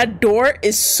that door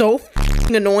is so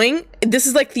f***ing annoying. This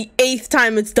is like the 8th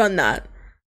time it's done that.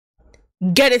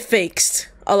 Get it fixed,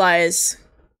 Elias.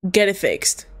 Get it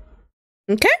fixed.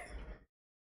 Okay?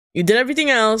 You did everything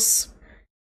else.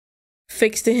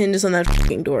 Fix the hinges on that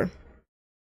f***ing door.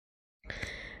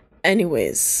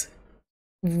 Anyways,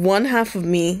 one half of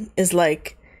me is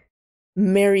like,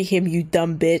 marry him, you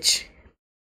dumb bitch.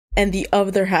 And the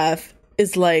other half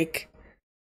is like,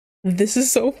 this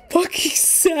is so fucking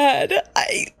sad.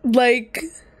 I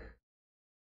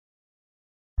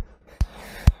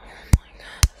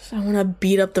want to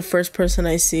beat up the first person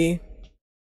I see.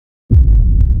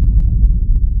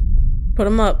 Put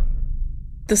him up.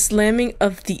 The slamming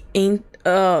of the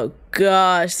oh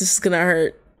gosh, this is gonna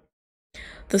hurt.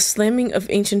 The slamming of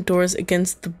ancient doors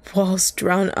against the walls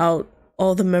drown out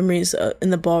all the memories in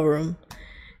the ballroom,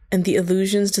 and the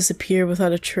illusions disappear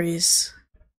without a trace.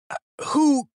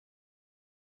 Who?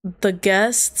 The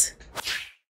guest?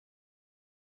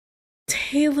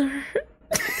 Taylor?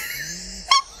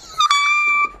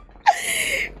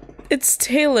 It's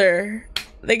Taylor,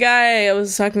 the guy I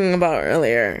was talking about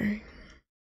earlier.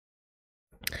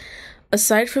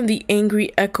 Aside from the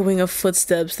angry echoing of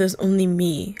footsteps, there's only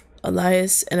me,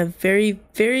 Elias, and a very,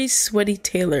 very sweaty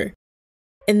Taylor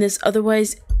in this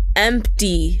otherwise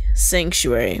empty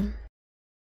sanctuary.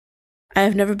 I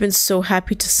have never been so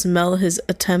happy to smell his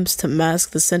attempts to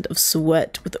mask the scent of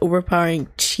sweat with overpowering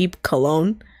cheap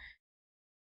cologne.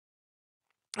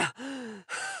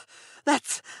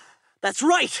 That's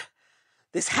right!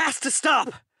 This has to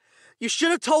stop! You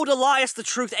should have told Elias the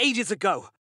truth ages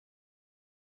ago!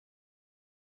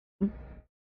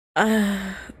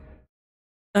 I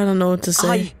don't know what to say.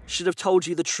 I should have told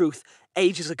you the truth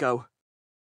ages ago.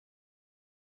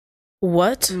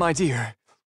 What? My dear,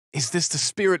 is this the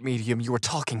spirit medium you were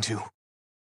talking to?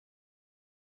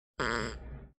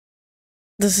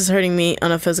 This is hurting me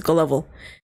on a physical level.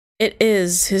 It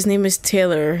is. His name is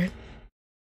Taylor.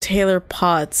 Taylor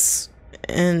Potts.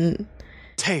 And...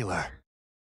 Taylor,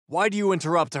 why do you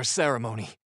interrupt our ceremony?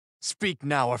 Speak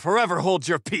now or forever hold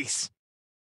your peace.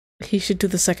 He should do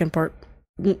the second part.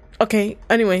 Okay,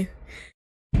 anyway.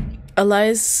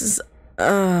 Elias's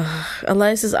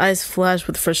eyes flash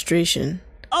with frustration.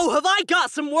 Oh, have I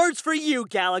got some words for you,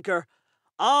 Gallagher?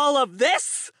 All of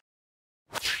this?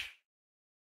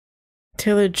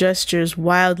 Taylor gestures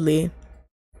wildly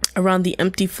around the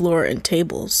empty floor and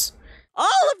tables.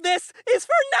 All of this is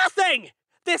for nothing!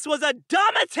 This was a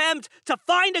dumb attempt to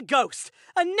find a ghost,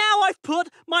 and now I've put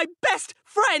my best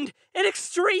friend in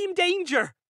extreme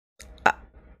danger.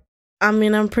 I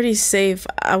mean, I'm pretty safe.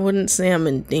 I wouldn't say I'm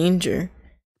in danger.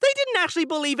 They didn't actually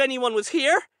believe anyone was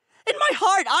here. In my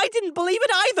heart, I didn't believe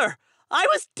it either. I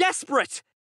was desperate.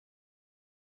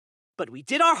 But we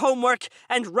did our homework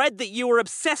and read that you were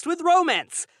obsessed with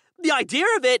romance. The idea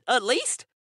of it, at least.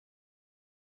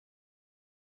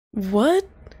 What?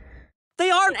 They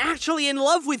aren't actually in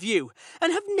love with you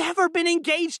and have never been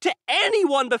engaged to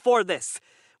anyone before this.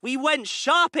 We went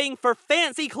shopping for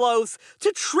fancy clothes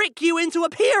to trick you into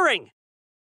appearing.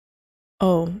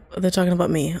 Oh, they're talking about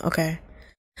me. Okay.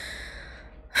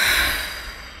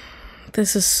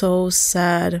 This is so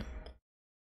sad.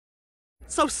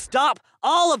 So stop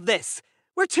all of this.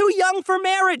 We're too young for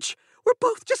marriage. We're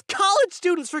both just college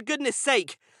students, for goodness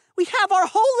sake. We have our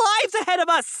whole lives ahead of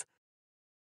us.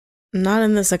 Not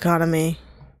in this economy.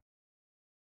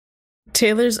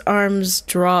 Taylor's arms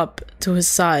drop to his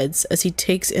sides as he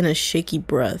takes in a shaky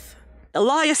breath.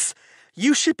 Elias,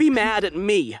 you should be mad at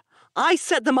me. I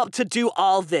set them up to do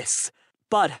all this.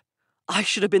 But I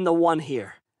should have been the one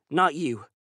here, not you.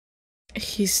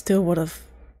 He still would have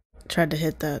tried to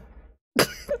hit that.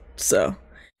 So,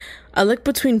 I look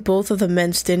between both of the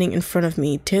men standing in front of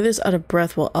me. Taylor's out of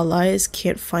breath while Elias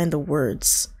can't find the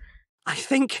words. I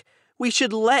think we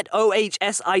should let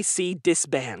OHSIC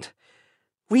disband.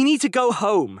 We need to go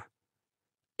home.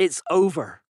 It's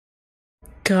over.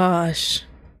 Gosh,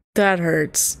 that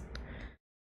hurts.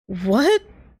 What?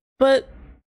 But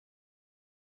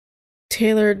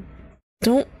Taylor,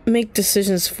 don't make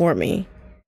decisions for me.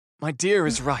 My dear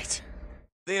is right.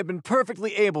 They have been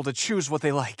perfectly able to choose what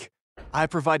they like. I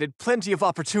provided plenty of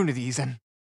opportunities and...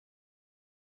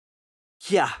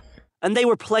 Yeah, and they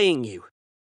were playing you.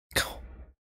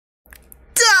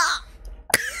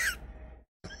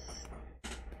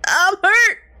 I'm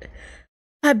hurt!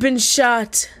 I've been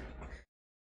shot.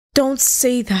 Don't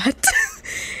say that.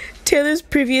 Taylor's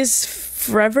previous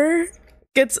forever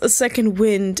gets a second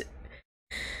wind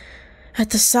at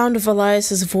the sound of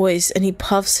Elias's voice, and he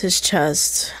puffs his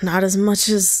chest. Not as much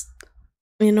as...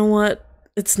 You know what?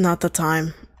 It's not the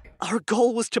time. Our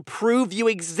goal was to prove you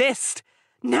exist.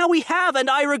 Now we have, and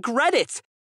I regret it.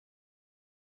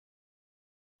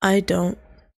 I don't.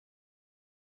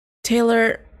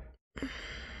 Taylor...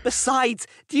 Besides,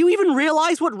 do you even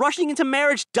realize what rushing into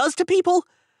marriage does to people?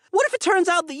 What if it turns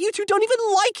out that you two don't even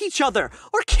like each other,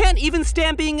 or can't even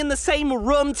stand being in the same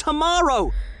room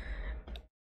tomorrow?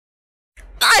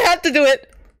 I have to do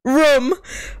it! Room!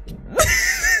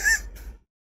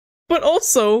 But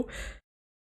also,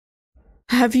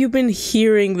 have you been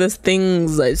hearing the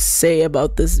things I say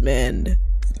about this man?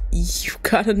 You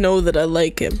gotta know that I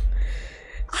like him.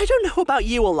 I don't know about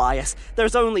you, Elias.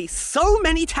 There's only so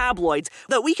many tabloids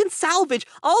that we can salvage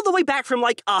all the way back from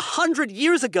like 100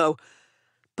 years ago.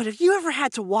 But have you ever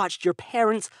had to watch your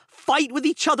parents fight with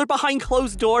each other behind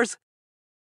closed doors?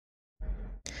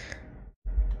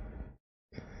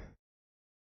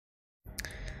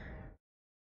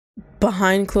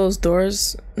 Behind closed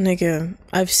doors? Nigga,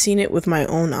 I've seen it with my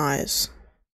own eyes.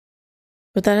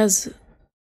 But that's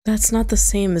not the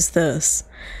same as this.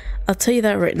 I'll tell you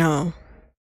that right now.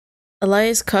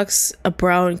 Elias cocks a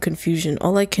brow in confusion.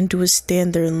 All I can do is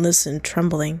stand there and listen,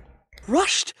 trembling.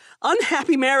 Rushed,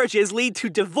 unhappy marriages lead to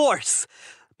divorce.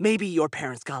 Maybe your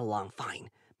parents got along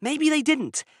fine. Maybe they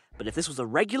didn't. But if this was a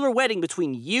regular wedding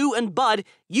between you and Bud,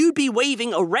 you'd be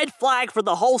waving a red flag for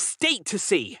the whole state to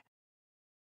see.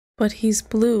 But he's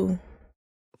blue.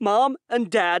 Mom and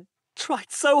Dad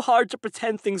tried so hard to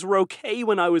pretend things were okay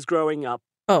when I was growing up.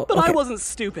 Oh, But okay. I wasn't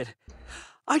stupid.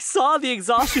 I saw the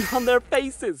exhaustion on their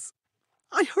faces.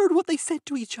 I heard what they said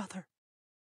to each other.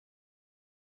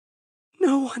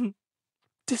 No one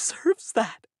deserves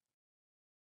that.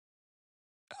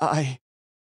 I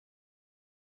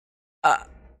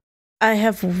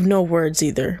have no words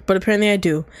either, but apparently I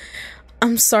do.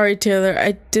 I'm sorry, Taylor.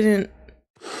 I didn't...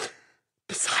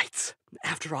 Besides,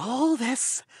 after all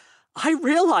this, I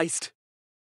realized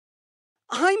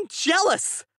I'm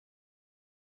jealous.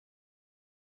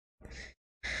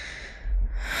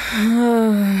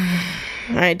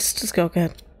 Alright, just go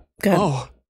ahead. Go ahead. Oh,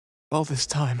 all this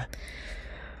time.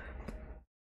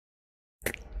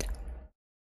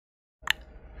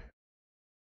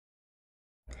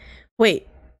 Wait,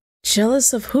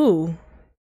 jealous of who?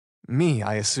 Me,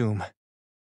 I assume.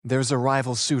 There's a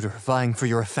rival suitor vying for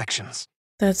your affections.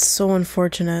 That's so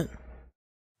unfortunate.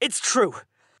 It's true.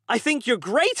 I think you're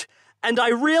great, and I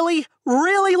really,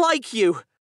 really like you.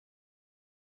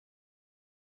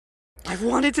 I've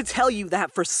wanted to tell you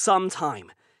that for some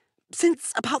time.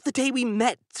 Since about the day we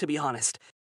met, to be honest.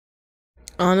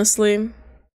 Honestly,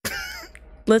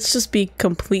 let's just be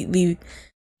completely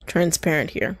transparent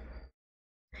here.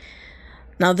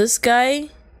 Now, this guy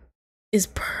is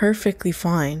perfectly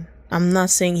fine. I'm not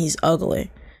saying he's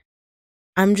ugly.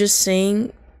 I'm just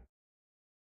saying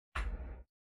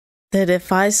that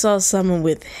if I saw someone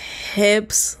with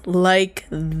hips like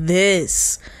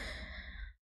this,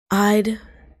 I'd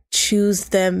choose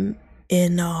them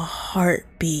in a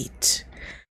heartbeat.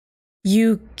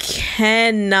 You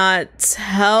cannot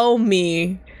tell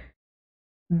me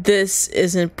this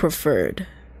isn't preferred.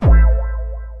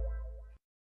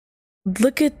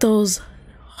 Look at those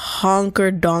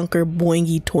honker donker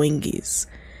boingy twingies.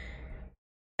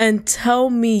 And tell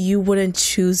me you wouldn't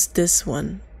choose this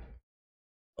one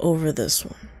over this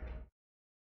one.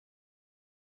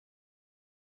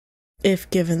 If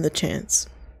given the chance.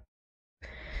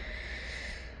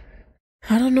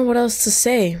 I don't know what else to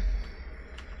say.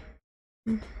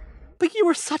 But you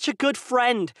were such a good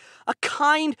friend. A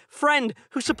kind friend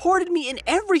who supported me in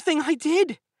everything I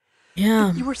did.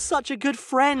 Yeah. You were such a good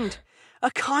friend.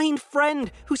 A kind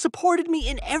friend who supported me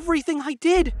in everything I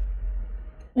did.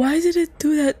 Why did it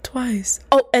do that twice?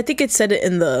 Oh, I think it said it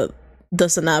in the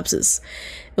synopsis.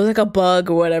 It was like a bug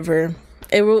or whatever.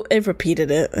 It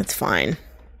repeated it. It's fine.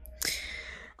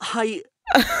 I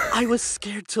was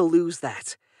scared to lose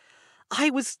that. I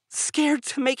was scared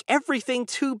to make everything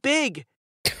too big.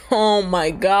 Oh my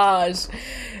gosh.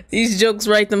 These jokes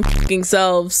write them fucking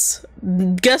selves.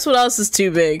 Guess what else is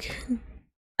too big?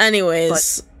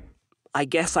 Anyways. But I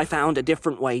guess I found a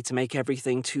different way to make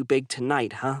everything too big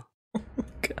tonight, huh? Oh my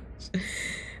gosh.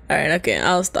 Alright, okay,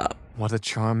 I'll stop. What a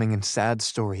charming and sad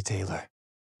story, Taylor.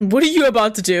 What are you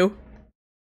about to do?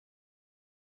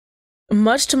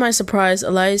 Much to my surprise,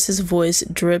 Elias's voice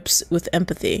drips with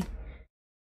empathy.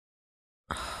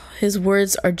 His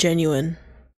words are genuine.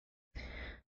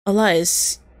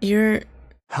 Elias, you're...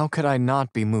 How could I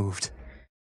not be moved?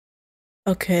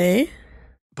 Okay.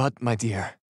 But, my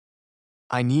dear,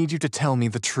 I need you to tell me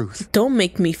the truth. Don't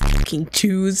make me fucking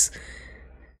choose.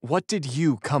 What did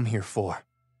you come here for?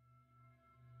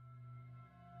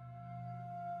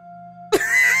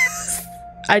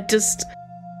 I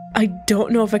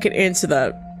don't know if I can answer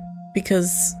that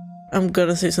because I'm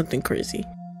gonna say something crazy.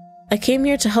 I came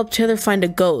here to help Taylor find a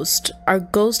ghost. Our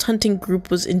ghost hunting group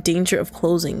was in danger of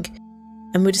closing,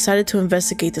 and we decided to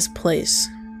investigate this place.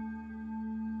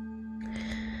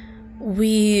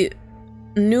 We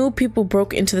knew people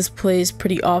broke into this place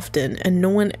pretty often, and no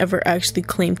one ever actually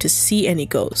claimed to see any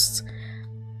ghosts.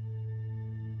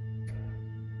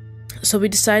 So we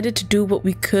decided to do what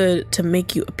we could to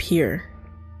make you appear.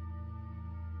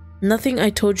 Nothing I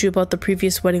told you about the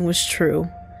previous wedding was true.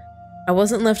 I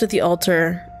wasn't left at the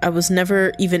altar. I was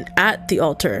never even at the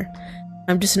altar.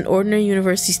 I'm just an ordinary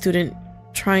university student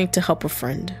trying to help a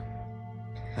friend.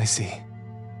 I see.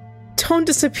 Don't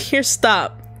disappear,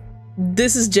 stop.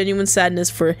 This is genuine sadness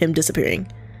for him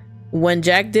disappearing. When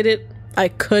Jack did it, I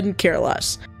couldn't care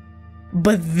less.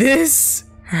 But this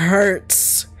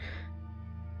hurts.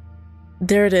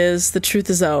 There it is, the truth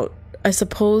is out. I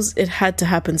suppose it had to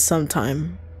happen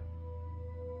sometime.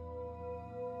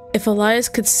 If Elias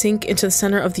could sink into the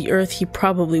center of the earth, he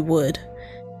probably would.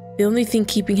 The only thing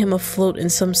keeping him afloat in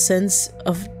some sense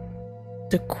of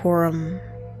decorum.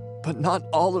 But not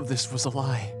all of this was a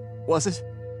lie, was it?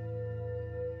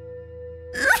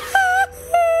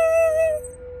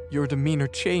 Your demeanor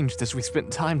changed as we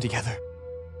spent time together.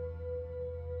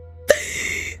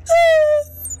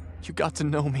 You got to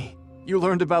know me. You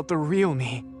learned about the real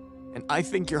me. And I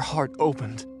think your heart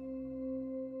opened.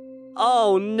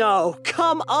 Oh no,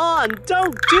 come on,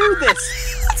 don't do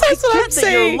this! That's what I'm that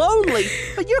saying. You're lonely,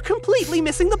 but you're completely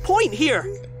missing the point here.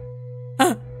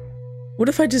 What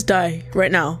if I just die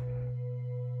right now?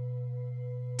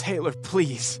 Taylor,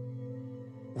 please.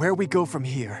 Where we go from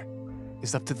here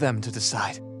is up to them to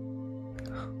decide.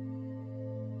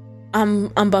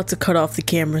 I'm about to cut off the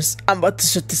cameras. I'm about to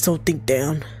shut this whole thing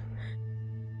down.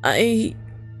 I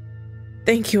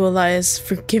thank you, Elias,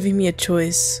 for giving me a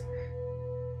choice.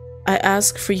 I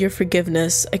ask for your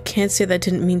forgiveness. I can't say that I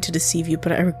didn't mean to deceive you,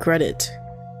 but I regret it.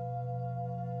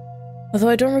 Although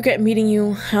I don't regret meeting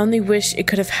you, I only wish it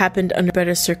could have happened under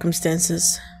better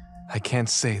circumstances. I can't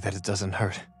say that it doesn't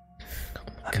hurt.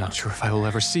 I'm not sure if I will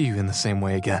ever see you in the same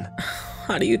way again.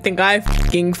 How do you think I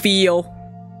fucking feel?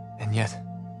 And yet,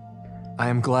 I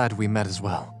am glad we met as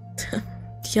well.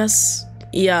 Yes.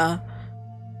 Yeah.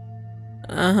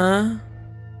 Uh-huh.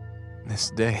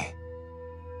 This day,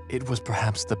 it was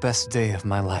perhaps the best day of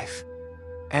my life.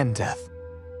 And death.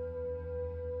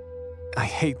 I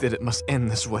hate that it must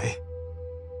end this way.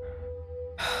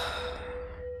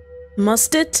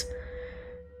 Must it?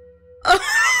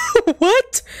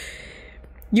 What?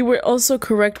 You were also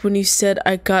correct when you said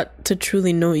I got to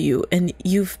truly know you, and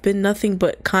you've been nothing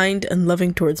but kind and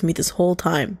loving towards me this whole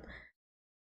time.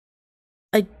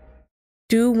 I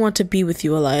do want to be with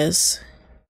you, Elias.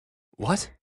 What?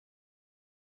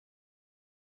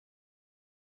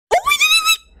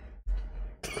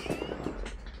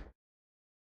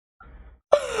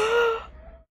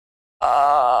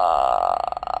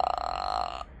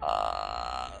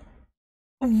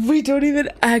 We don't even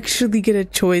actually get a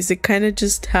choice. It kind of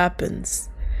just happens.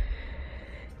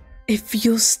 If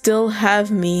you'll still have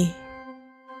me.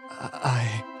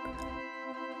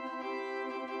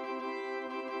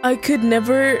 I could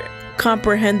never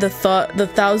comprehend the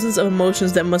thousands of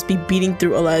emotions that must be beating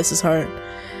through Elias's heart.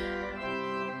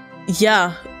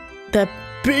 Yeah, that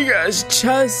big ass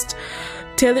chest.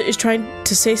 Taylor is trying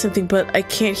to say something, but I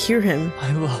can't hear him.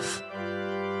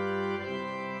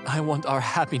 I want our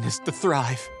happiness to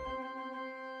thrive.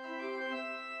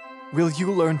 Will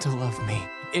you learn to love me,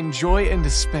 in joy and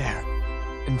despair,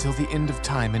 until the end of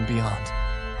time and beyond?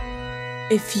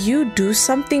 If you do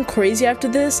something crazy after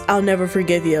this, I'll never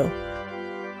forgive you.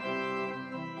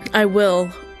 I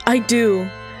will. I do.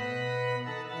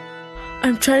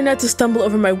 I'm trying not to stumble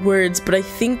over my words, but I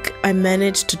think I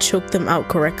managed to choke them out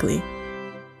correctly.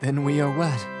 Then we are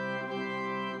wed.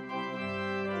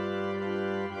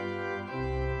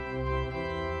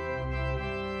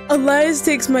 Elias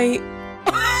takes my...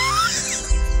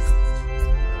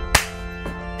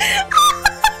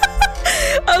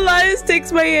 Elias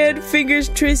takes my hand, fingers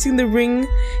tracing the ring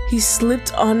he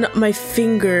slipped on my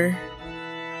finger.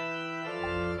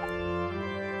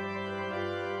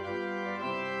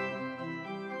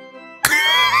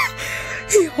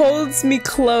 He holds me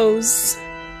close.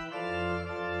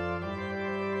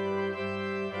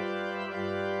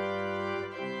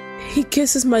 He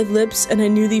kisses my lips and I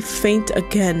nearly faint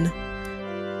again.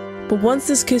 But once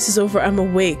this kiss is over, I'm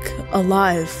awake,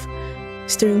 alive,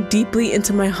 staring deeply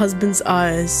into my husband's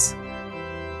eyes.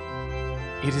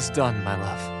 It is done, my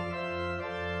love.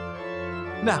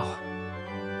 Now,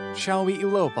 shall we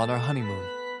elope on our honeymoon?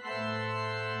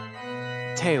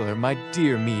 Taylor, my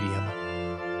dear medium,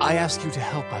 I ask you to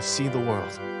help us see the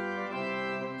world.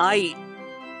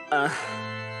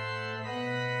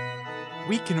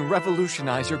 We can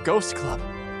revolutionize your ghost club.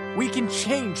 We can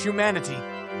change humanity.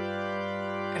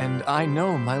 And I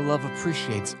know my love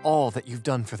appreciates all that you've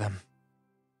done for them.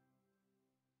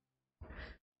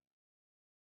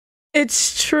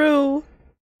 It's true.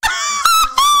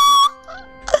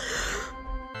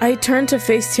 I turn to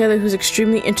face Taylor, who's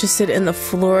extremely interested in the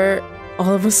floor.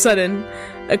 All of a sudden,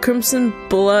 a crimson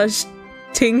blush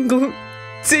tingling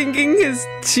his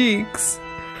cheeks.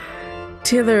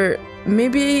 Taylor,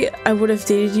 maybe I would have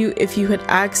dated you if you had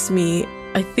asked me.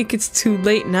 I think it's too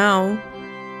late now.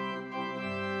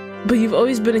 But you've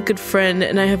always been a good friend,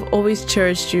 and I have always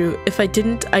cherished you. If I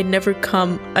didn't, I'd never have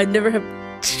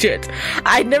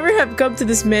come to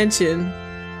this mansion.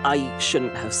 I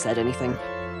shouldn't have said anything.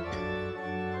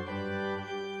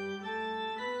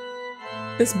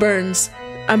 This burns.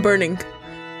 I'm burning.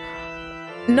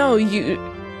 No, you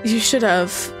should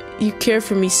have. You care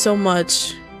for me so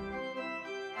much.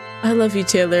 I love you,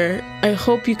 Taylor. I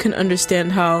hope you can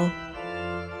understand how.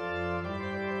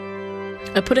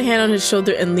 I put a hand on his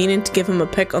shoulder and lean in to give him a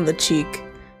peck on the cheek.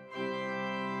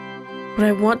 But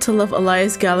I want to love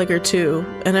Elias Gallagher too,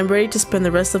 and I'm ready to spend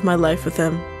the rest of my life with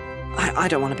him. I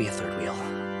don't want to be a third wheel.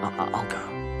 I'll go.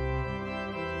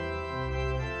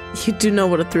 You do know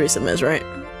what a threesome is, right?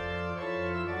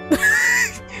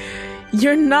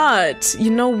 You're not.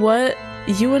 You know what?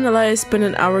 You and Elias spend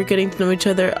an hour getting to know each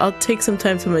other. I'll take some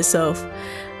time to myself.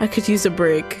 I could use a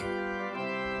break.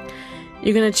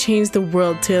 You're gonna change the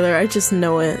world, Taylor. I just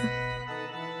know it.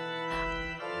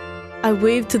 I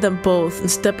wave to them both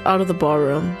and step out of the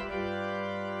ballroom.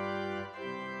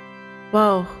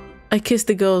 Wow, I kissed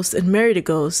a ghost and married a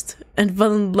ghost and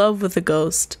fell in love with a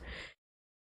ghost.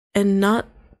 And not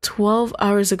 12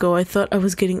 hours ago, I thought I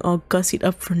was getting all gussied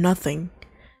up for nothing.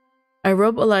 I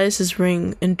rub Elias's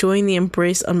ring, enjoying the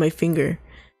embrace on my finger.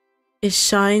 It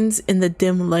shines in the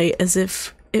dim light as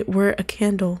if it were a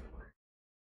candle.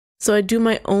 So do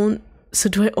I own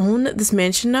this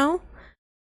mansion now?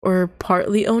 Or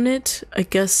partly own it? I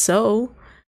guess so.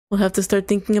 We'll have to start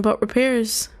thinking about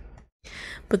repairs.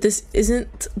 But this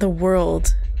isn't the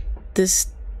world. This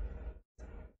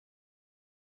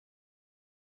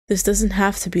doesn't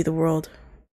have to be the world.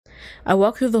 I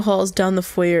walk through the halls, down the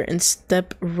foyer, and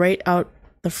step right out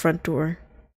the front door.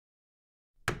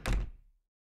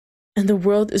 And the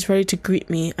world is ready to greet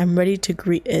me. I'm ready to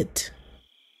greet it.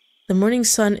 The morning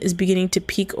sun is beginning to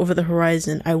peek over the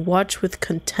horizon. I watch with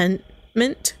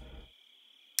contentment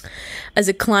as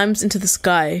it climbs into the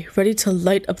sky, ready to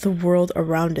light up the world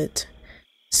around it.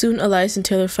 Soon Elias and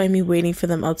Taylor find me waiting for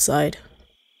them outside.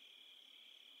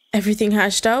 Everything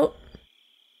hashed out?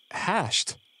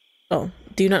 Hashed? Oh,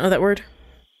 do you not know that word?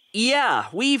 Yeah,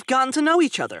 we've gotten to know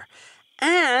each other.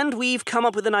 And we've come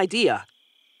up with an idea.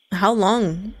 How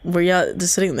long were y'all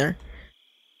just sitting there?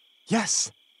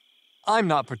 Yes. I'm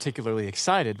not particularly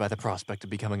excited by the prospect of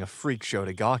becoming a freak show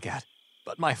to gawk at.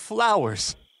 But my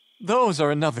flowers, those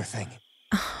are another thing.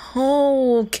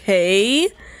 Okay.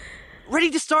 Ready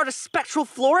to start a spectral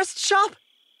florist shop?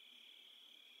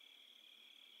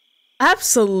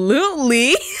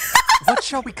 Absolutely. What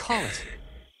shall we call it?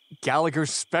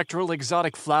 Gallagher's Spectral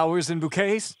Exotic Flowers and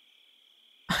Bouquets?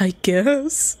 I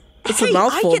guess. It's Hey, a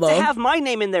mouthful, I get though. to have my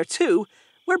name in there too.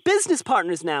 We're business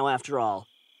partners now, after all.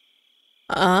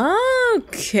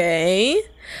 Okay.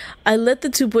 I let the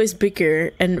two boys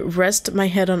bicker and rest my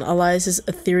head on Elias's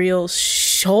ethereal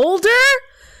shoulder?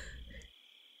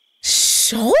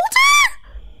 Shoulder?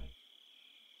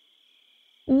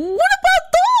 What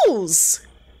about those?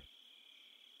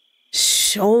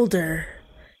 Shoulder.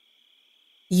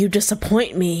 You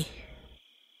disappoint me.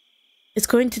 It's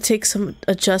going to take some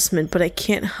adjustment, but I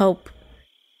can't help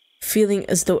feeling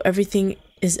as though everything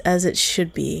is as it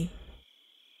should be.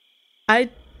 I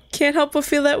can't help but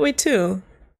feel that way too.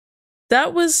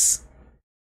 That was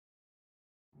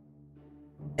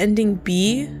ending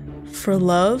B for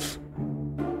love.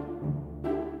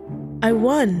 I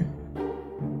won.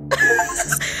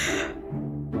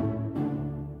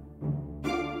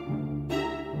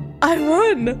 I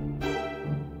won.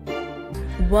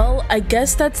 Well, I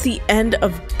guess that's the end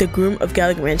of the Groom of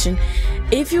Gallagher Mansion.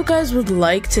 If you guys would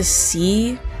like to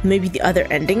see maybe the other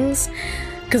endings,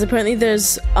 because apparently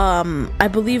there's I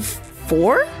believe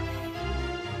 4.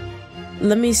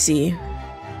 Let me see.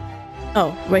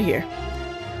 Oh, right here.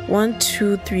 1,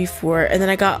 2, 3, 4, and then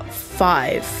I got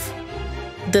 5.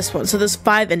 This one. So there's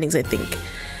 5 endings, I think.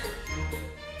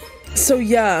 So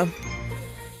yeah.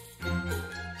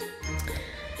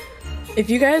 If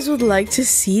you guys would like to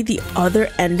see the other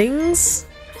endings,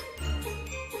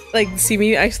 like see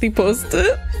me actually post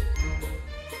it,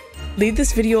 leave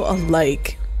this video a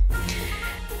like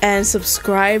and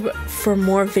subscribe for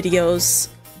more videos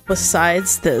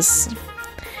besides this.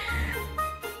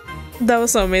 That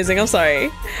was so amazing. I'm sorry.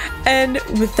 And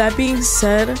with that being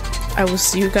said, I will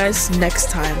see you guys next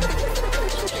time.